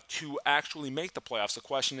to actually make the playoffs. The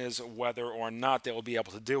question is whether or not they will be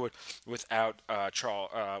able to do it without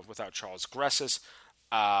Charles Gressis,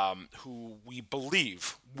 who we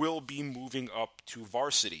believe will be moving up to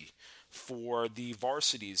varsity for the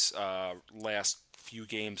varsity's last few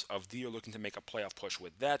games of the year, looking to make a playoff push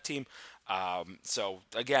with that team. So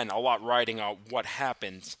again, a lot riding on what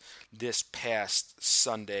happened this past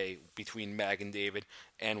Sunday between Magen David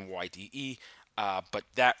and YDE. But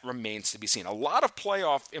that remains to be seen. A lot of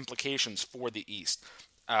playoff implications for the East.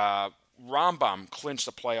 Rambam clinched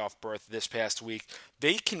a playoff berth this past week.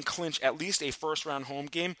 They can clinch at least a first-round home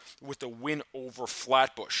game with a win over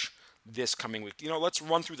Flatbush this coming week. Let's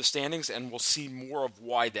run through the standings and we'll see more of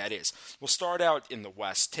why that is. We'll start out in the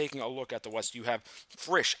West. Taking a look at the West, you have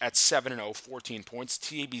Frisch at 7-0, 14 points.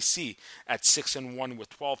 TABC at 6-1 with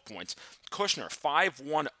 12 points. Kushner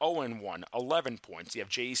 5-1, 0-1, 11 points. You have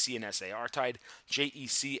JEC and SAR tied.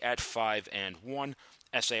 JEC at 5-1.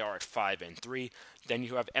 SAR at 5-3. Then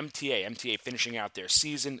you have MTA finishing out their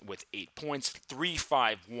season with 8 points,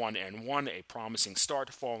 3-5-1-1, a promising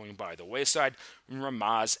start, falling by the wayside.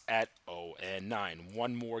 Ramaz at 0-9.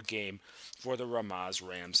 One more game for the Ramaz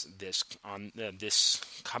Rams this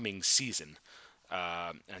coming season,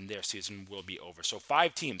 and their season will be over. So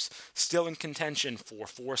 5 teams still in contention for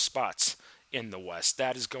 4 spots in the West.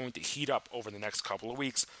 That is going to heat up over the next couple of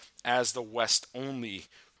weeks as the West only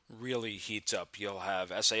really heats up. You'll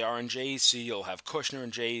have SAR and JEC, you'll have Kushner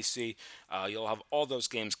and JEC, you'll have all those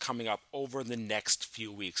games coming up over the next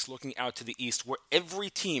few weeks. Looking out to the East, where every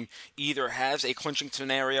team either has a clinching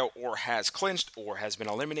scenario or has clinched or has been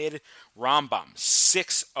eliminated. Rambam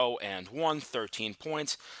 6-0-1, 13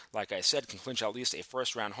 points. Like I said, can clinch at least a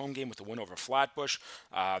first-round home game with a win over Flatbush.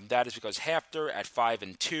 That is because Hafter at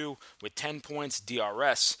 5-2 with 10 points.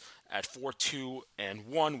 DRS at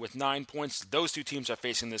 4-2-1 with 9 points. Those 2 teams are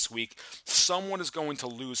facing this week. Someone is going to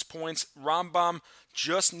lose points. Rambam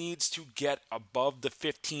just needs to get above the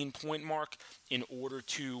 15-point mark in order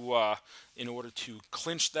to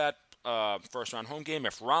clinch that first round home game.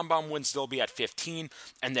 If Rambam wins, they'll be at 15,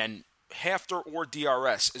 and then Hafter or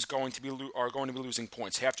DRS are going to be losing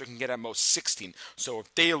points. Hafter can get at most 16. So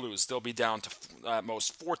if they lose, they'll be down to at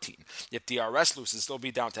most 14. If DRS loses, they'll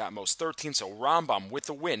be down to at most 13. So Rambam with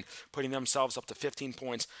the win, putting themselves up to 15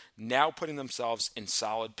 points, now putting themselves in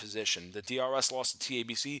solid position. The DRS loss to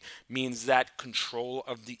TABC means that control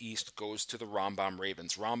of the East goes to the Rambam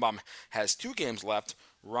Ravens. Rambam has 2 games left.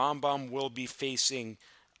 Rambam will be facing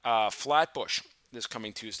Flatbush this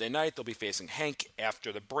coming Tuesday night. They'll be facing Hank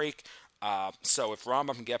after the break. So if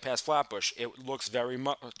Rambam can get past Flatbush, it looks very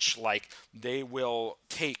much like they will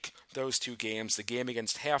take those 2 games. The game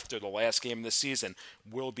against Hafter, the last game of the season,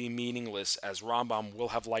 will be meaningless as Rambam will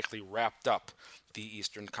have likely wrapped up the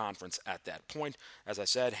Eastern Conference at that point. As I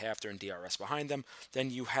said, Hafter and DRS behind them.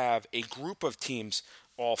 Then you have a group of teams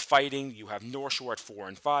all fighting. You have North Shore at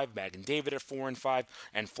 4-5, Magen David at 4-5,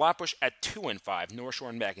 and Flatbush at 2-5. North Shore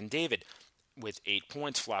and Magen David with 8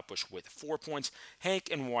 points, Flatbush with 4 points. Hank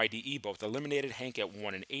and YDE both eliminated. Hank at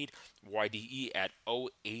 1-8, YDE at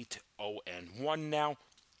 0-8-0-1 now.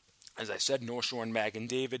 As I said, North Shore and Magen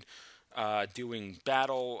David doing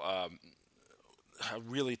battle,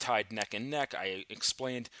 really tied neck and neck. I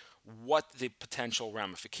explained what the potential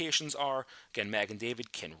ramifications are. Again, Magen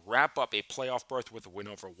David can wrap up a playoff berth with a win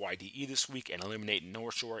over YDE this week and eliminate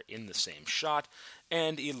North Shore in the same shot,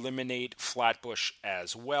 and eliminate Flatbush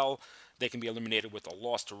as well. They can be eliminated with a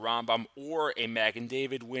loss to Rambam or a Magen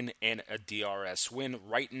David win and a DRS win.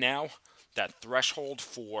 Right now, that threshold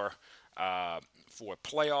for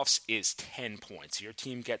playoffs is 10 points. Your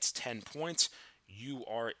team gets 10 points, you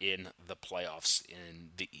are in the playoffs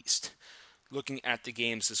in the East. Looking at the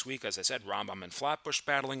games this week, as I said, Rambam and Flatbush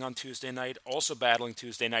battling on Tuesday night. Also battling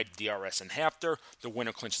Tuesday night, DRS and Hafter. The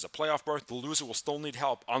winner clinches a playoff berth. The loser will still need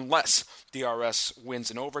help unless DRS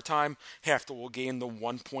wins in overtime. Hafter will gain the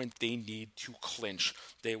 1 point they need to clinch.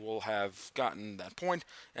 They will have gotten that point,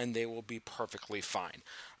 and they will be perfectly fine.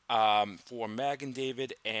 For Magen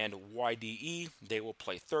David and YDE, they will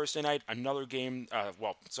play Thursday night. Another game,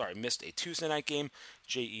 missed a Tuesday night game.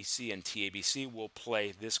 JEC and TABC will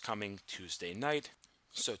play this coming Tuesday night.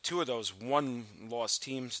 So 2 of those 1-loss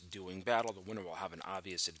teams doing battle. The winner will have an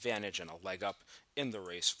obvious advantage and a leg up in the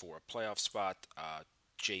race for a playoff spot.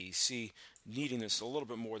 JEC needing this a little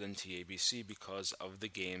bit more than TABC because of the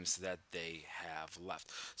games that they have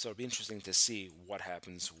left. So it'll be interesting to see what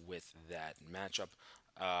happens with that matchup.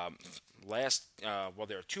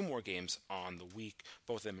 There are two more games on the week,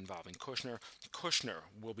 both of them involving Kushner. Kushner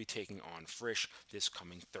will be taking on Frisch this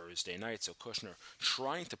coming Thursday night. So Kushner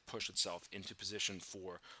trying to push itself into position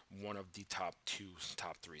for one of the top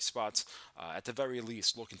three spots. At the very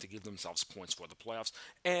least, looking to give themselves points for the playoffs.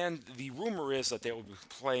 And the rumor is that they will be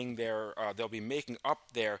they'll be making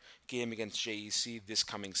up their game against JEC this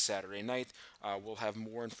coming Saturday night. We'll have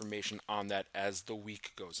more information on that as the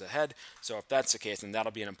week goes ahead. So if that's the case, then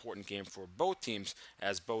that'll be an important game for both teams,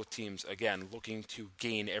 as both teams, again, looking to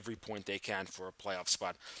gain every point they can for a playoff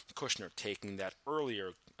spot. Kushner taking that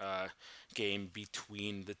earlier game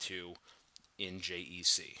between the two in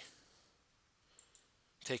JEC.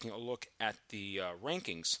 Taking a look at the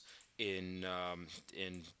rankings in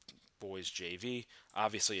boys JV,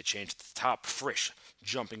 obviously a change to the top. Frisch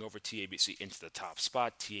jumping over TABC into the top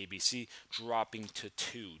spot. TABC dropping to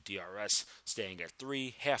 2. DRS staying at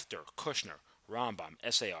 3. Hefter, Kushner, Rambam,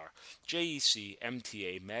 SAR, JEC,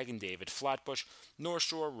 MTA, Magen David, Flatbush, North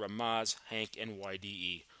Shore, Ramaz, Hank, and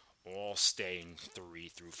YDE all staying 3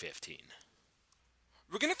 through 15.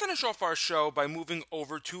 We're going to finish off our show by moving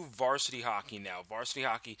over to varsity hockey now. Varsity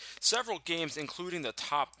hockey, several games including the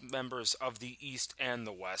top members of the East and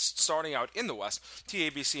the West. Starting out in the West,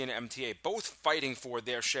 TABC and MTA both fighting for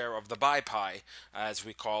their share of the bye pie, as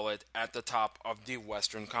we call it, at the top of the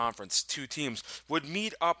Western Conference. Two teams would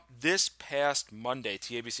meet up this past Monday,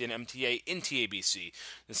 TABC and MTA in TABC.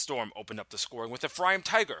 The Storm opened up the scoring with Ephraim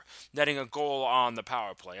Tiger netting a goal on the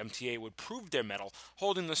power play. MTA would prove their mettle,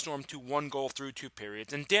 holding the Storm to 1 goal through 2 periods.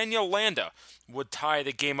 And Daniel Landa would tie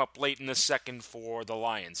the game up late in the second for the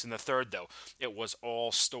Lions. In the third, though, it was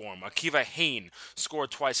all Storm. Akiva Hain scored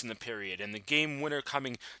twice in the period, and the game winner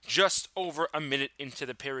coming just over a minute into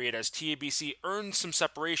the period as TABC earned some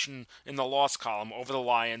separation in the loss column over the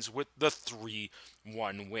Lions with the 3-1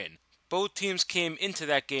 win. Both teams came into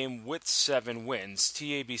that game with 7 wins.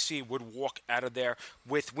 TABC would walk out of there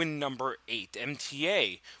with win number 8.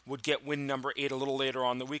 MTA would get win number 8 a little later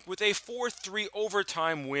on the week with a 4-3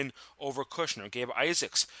 overtime win over Kushner. Gabe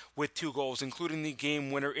Isaacs with 2 goals, including the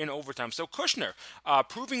game winner in overtime. So Kushner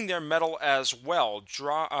proving their mettle as well,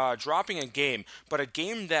 dropping a game, but a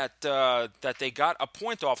game that they got a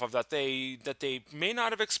point off of that they may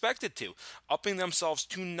not have expected to, upping themselves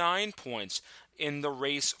to 9 points in the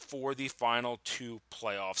race for the final 2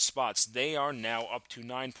 playoff spots. They are now up to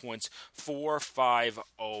 9 points,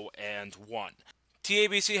 4-5-0-1.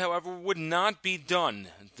 TABC, however, would not be done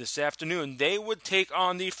this afternoon. They would take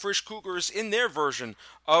on the Frisch Cougars in their version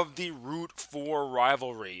of the Route 4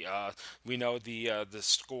 rivalry. We know the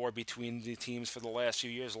score between the teams for the last few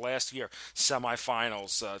years. Last year,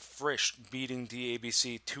 semifinals, Frisch beating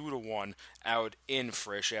TABC 2-1 out in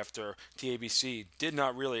Frisch after TABC did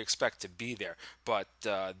not really expect to be there. But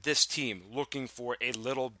this team looking for a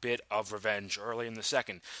little bit of revenge early in the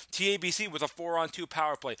second. TABC with a 4-on-2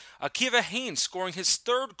 power play. Akiva Hain scoring his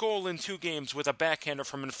 3rd goal in 2 games with a backhander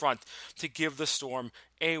from in front to give the Storm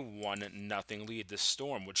a 1-0 lead. The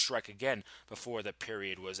Storm would strike again before the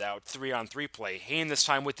period was out. 3-on-3 play. Hain this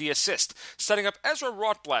time with the assist, setting up Ezra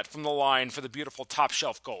Rotblatt from the line for the beautiful top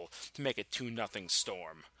shelf goal to make it 2-0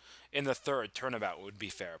 Storm. In the third, turnabout would be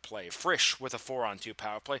fair play. Frisch with a 4-on-2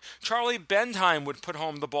 power play. Charlie Bendheim would put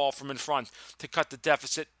home the ball from in front to cut the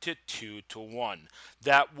deficit to 2-1.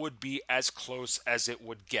 That would be as close as it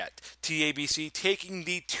would get. TABC taking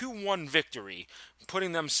the 2-1 victory,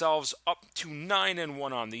 putting themselves up to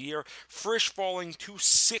 9-1 on the year. Frisch falling to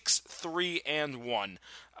 6-3-1.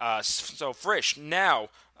 So Frisch now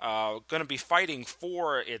going to be fighting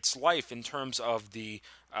for its life in terms of the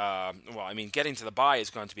getting to the bye is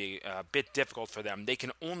going to be a bit difficult for them. They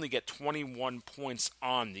can only get 21 points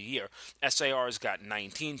on the year. SAR's got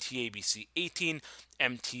 19, TABC 18,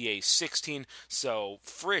 MTA 16. So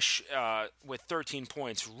Frisch with 13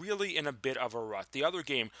 points, really in a bit of a rut. The other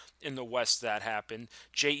game in the West that happened,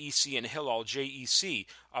 JEC and Hillel. JEC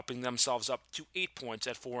upping themselves up to 8 points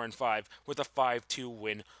at 4-5 with a 5-2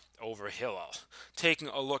 win over Hillel. Taking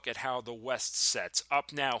a look at how the West sets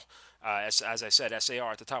up now. As I said,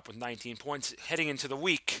 SAR at the top with 19 points. Heading into the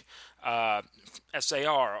week,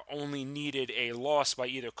 SAR only needed a loss by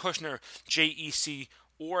either Kushner, JEC,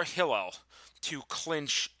 or Hillel to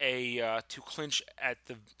clinch a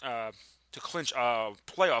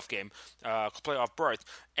playoff game, playoff berth.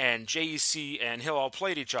 And JEC and Hillel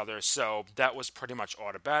played each other, so that was pretty much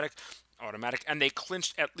automatic. automatic. And they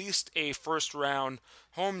clinched at least a first-round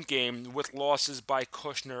home game with losses by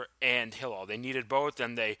Kushner and Hillel. They needed both,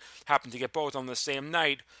 and they happened to get both on the same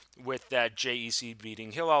night with that JEC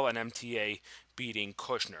beating Hillel and MTA beating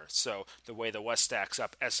Kushner. So the way the West stacks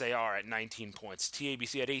up, SAR at 19 points,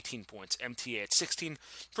 TABC at 18 points, MTA at 16,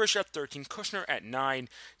 Frisch at 13, Kushner at 9,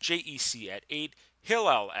 JEC at 8,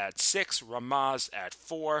 Hillel at 6, Ramaz at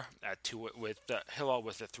 4, at 2 with Hillel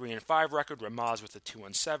with a 3-5 record, Ramaz with a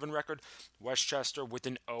 2-7 record, Westchester with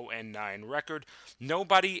an 0-9 record.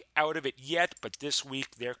 Nobody out of it yet, but this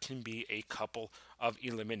week there can be a couple of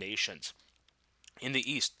eliminations. In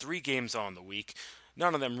the East, 3 games on the week.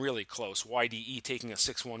 None of them really close. YDE taking a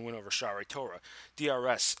 6-1 win over Shari Torah.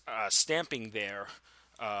 DRS stamping their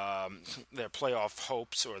playoff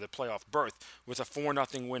hopes or their playoff berth with a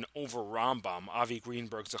 4-0 win over Rambam. Avi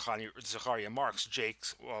Greenberg, Zachariah Marks, Jake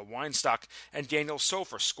Weinstock, and Daniel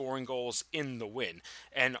Sofer scoring goals in the win.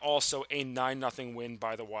 And also a 9-0 win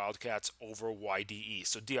by the Wildcats over YDE.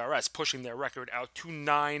 So DRS pushing their record out to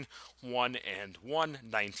 9-1-1,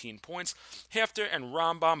 19 points. Hafter and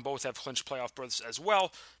Rambam both have clinched playoff berths as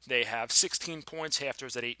well. They have 16 points.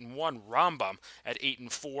 Hafter's at 8-1. Rambam at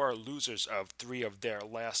 8-4, losers of 3 of their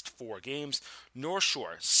last 4 games. North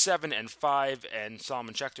Shore 7-5, and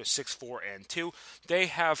Solomon Schechter 6-4-2. They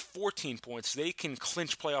have 14 points. They can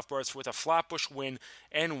clinch playoff berths with a Flatbush win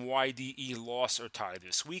and YDE loss or tie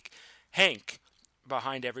this week. Hank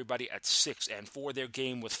behind everybody at 6-4. Their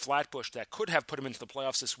game with Flatbush that could have put them into the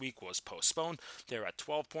playoffs this week was postponed. They're at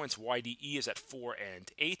 12 points. YDE is at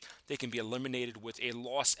 4-8. They can be eliminated with a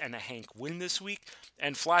loss and a Hank win this week.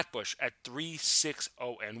 And Flatbush at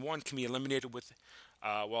 3-6-0-1 can be eliminated with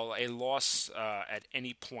a loss at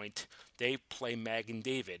any point. They play Magen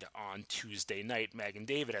David on Tuesday night. Magen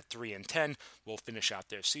David at 3-10 will finish out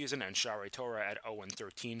their season, and Shari Torah at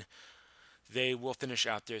 0-13. They will finish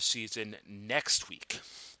out their season next week.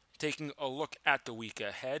 Taking a look at the week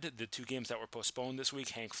ahead, the 2 games that were postponed this week,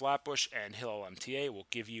 Hank Flatbush and Hillel MTA, will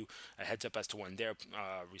give you a heads up as to when they're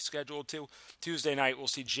rescheduled to. Tuesday night, we'll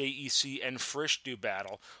see JEC and Frisch do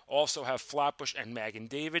battle. Also have Flatbush and Magen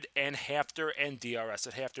David, and Hafter and DRS.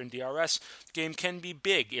 At Hafter and DRS, game can be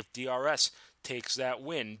big if DRS takes that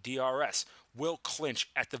win. DRS will clinch,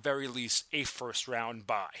 at the very least, a first-round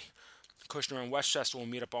bye. Kushner and Westchester will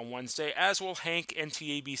meet up on Wednesday, as will Hank and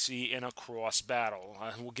TABC in a cross battle.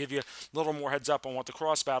 We'll give you a little more heads up on what the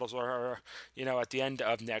cross battles are, at the end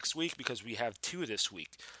of next week, because we have 2 this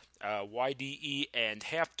week. YDE and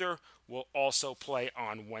Hafter will also play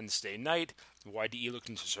on Wednesday night. YDE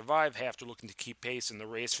looking to survive, Hafter looking to keep pace in the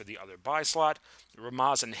race for the other bye slot.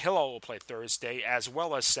 Ramaz and Hillel will play Thursday as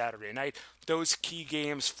well as Saturday night. Those key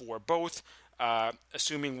games for both.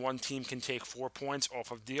 Assuming one team can take 4 points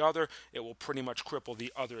off of the other, it will pretty much cripple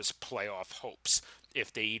the other's playoff hopes.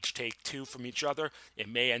 If they each take 2 from each other, it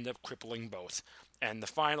may end up crippling both. And the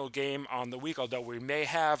final game on the week, although we may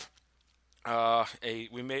have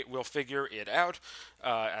we'll figure it out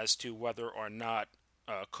as to whether or not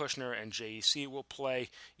Kushner and JEC will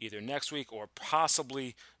play either next week or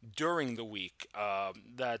possibly during the week. I've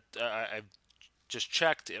just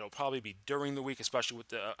checked. It'll probably be during the week, especially with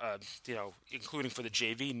the, including for the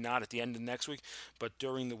JV, not at the end of next week, but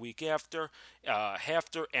during the week after.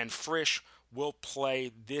 Hafter and Frisch will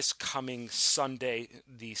play this coming Sunday,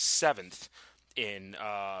 the 7th.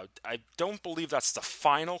 I don't believe that's the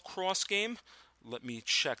final cross game. Let me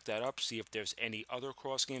check that up, see if there's any other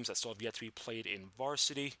cross games that still have yet to be played in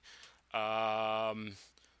varsity.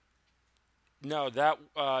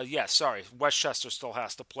 Westchester still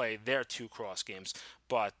has to play their 2 cross games.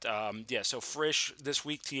 But, so Frisch this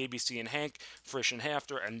week, TABC and Hank, Frisch and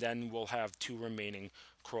Hafter, and then we'll have 2 remaining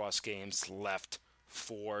cross games left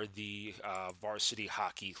for the Varsity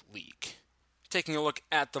Hockey League. Taking a look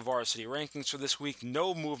at the varsity rankings for this week,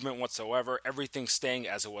 no movement whatsoever. Everything staying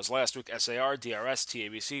as it was last week. SAR, DRS,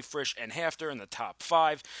 TABC, Frisch, and Hafter in the top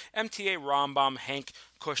 5. MTA, Rambam, Hank,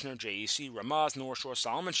 Kushner, JEC, Ramaz, North Shore,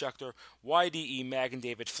 Solomon Schechter, YDE, Magen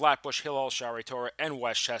David, Flatbush, Hillel, Shari Torah, and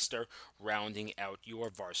Westchester rounding out your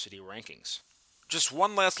varsity rankings. Just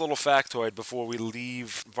one last little factoid before we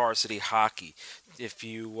leave varsity hockey. If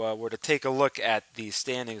you were to take a look at the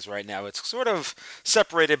standings right now, it's sort of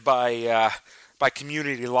separated by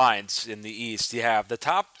community lines in the East. You have the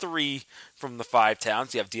top 3 from the 5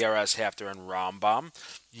 towns. You have DRS, Hafter, and Rambam.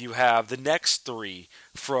 You have the next 3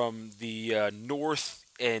 from the North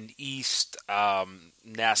in East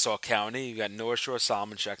Nassau County. You got North Shore,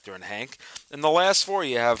 Solomon, Schechter, and Hank. And the last four,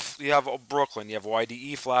 you have Brooklyn. You have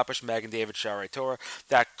YDE, Flatbush, Magen David, Shaarei Torah.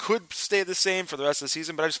 That could stay the same for the rest of the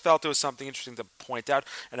season, but I just felt it was something interesting to point out,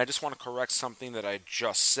 and I just want to correct something that I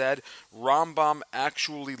just said. Rambam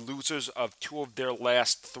actually losers of 2 of their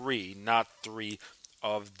last 3, not 3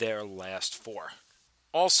 of their last 4.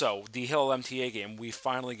 Also, the Hillel MTA game, we've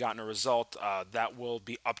finally gotten a result that will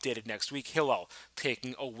be updated next week. Hillel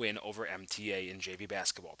taking a win over MTA in JV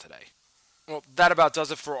basketball today. Well, that about does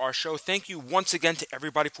it for our show. Thank you once again to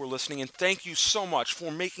everybody for listening, and thank you so much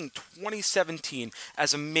for making 2017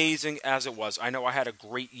 as amazing as it was. I know I had a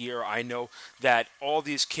great year. I know that all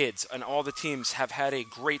these kids and all the teams have had a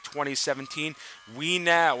great 2017. We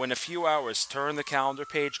now, in a few hours, turn the calendar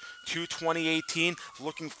page to 2018.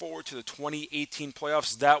 Looking forward to the 2018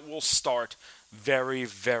 playoffs. That will start very,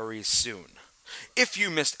 very soon. If you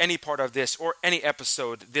missed any part of this or any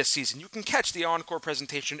episode this season, you can catch the encore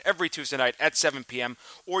presentation every Tuesday night at 7 p.m.,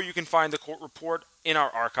 or you can find the court report in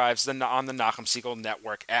our archives on the Nachum Segal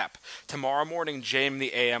Network app. Tomorrow morning, JM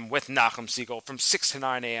the AM with Nachum Segal from 6 to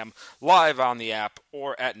 9 a.m. live on the app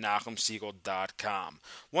or at NachumSegal.com.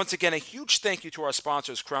 Once again, a huge thank you to our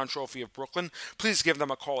sponsors, Crown Trophy of Brooklyn. Please give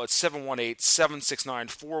them a call at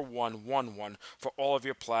 718-769-4111 for all of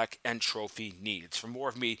your plaque and trophy needs. For more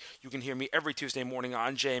of me, you can hear me every Tuesday morning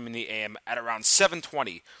on JM in the AM at around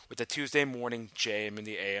 7:20 with the Tuesday morning JM in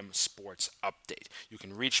the AM Sports Update. You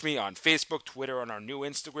can reach me on Facebook, Twitter, on our new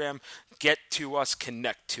Instagram. Get to us,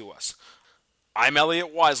 connect to us. I'm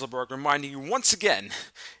Elliot Weiselberg, reminding you once again,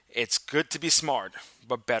 it's good to be smart,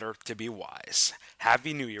 but better to be wise.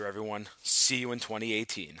 Happy New Year, everyone. See you in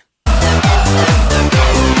 2018.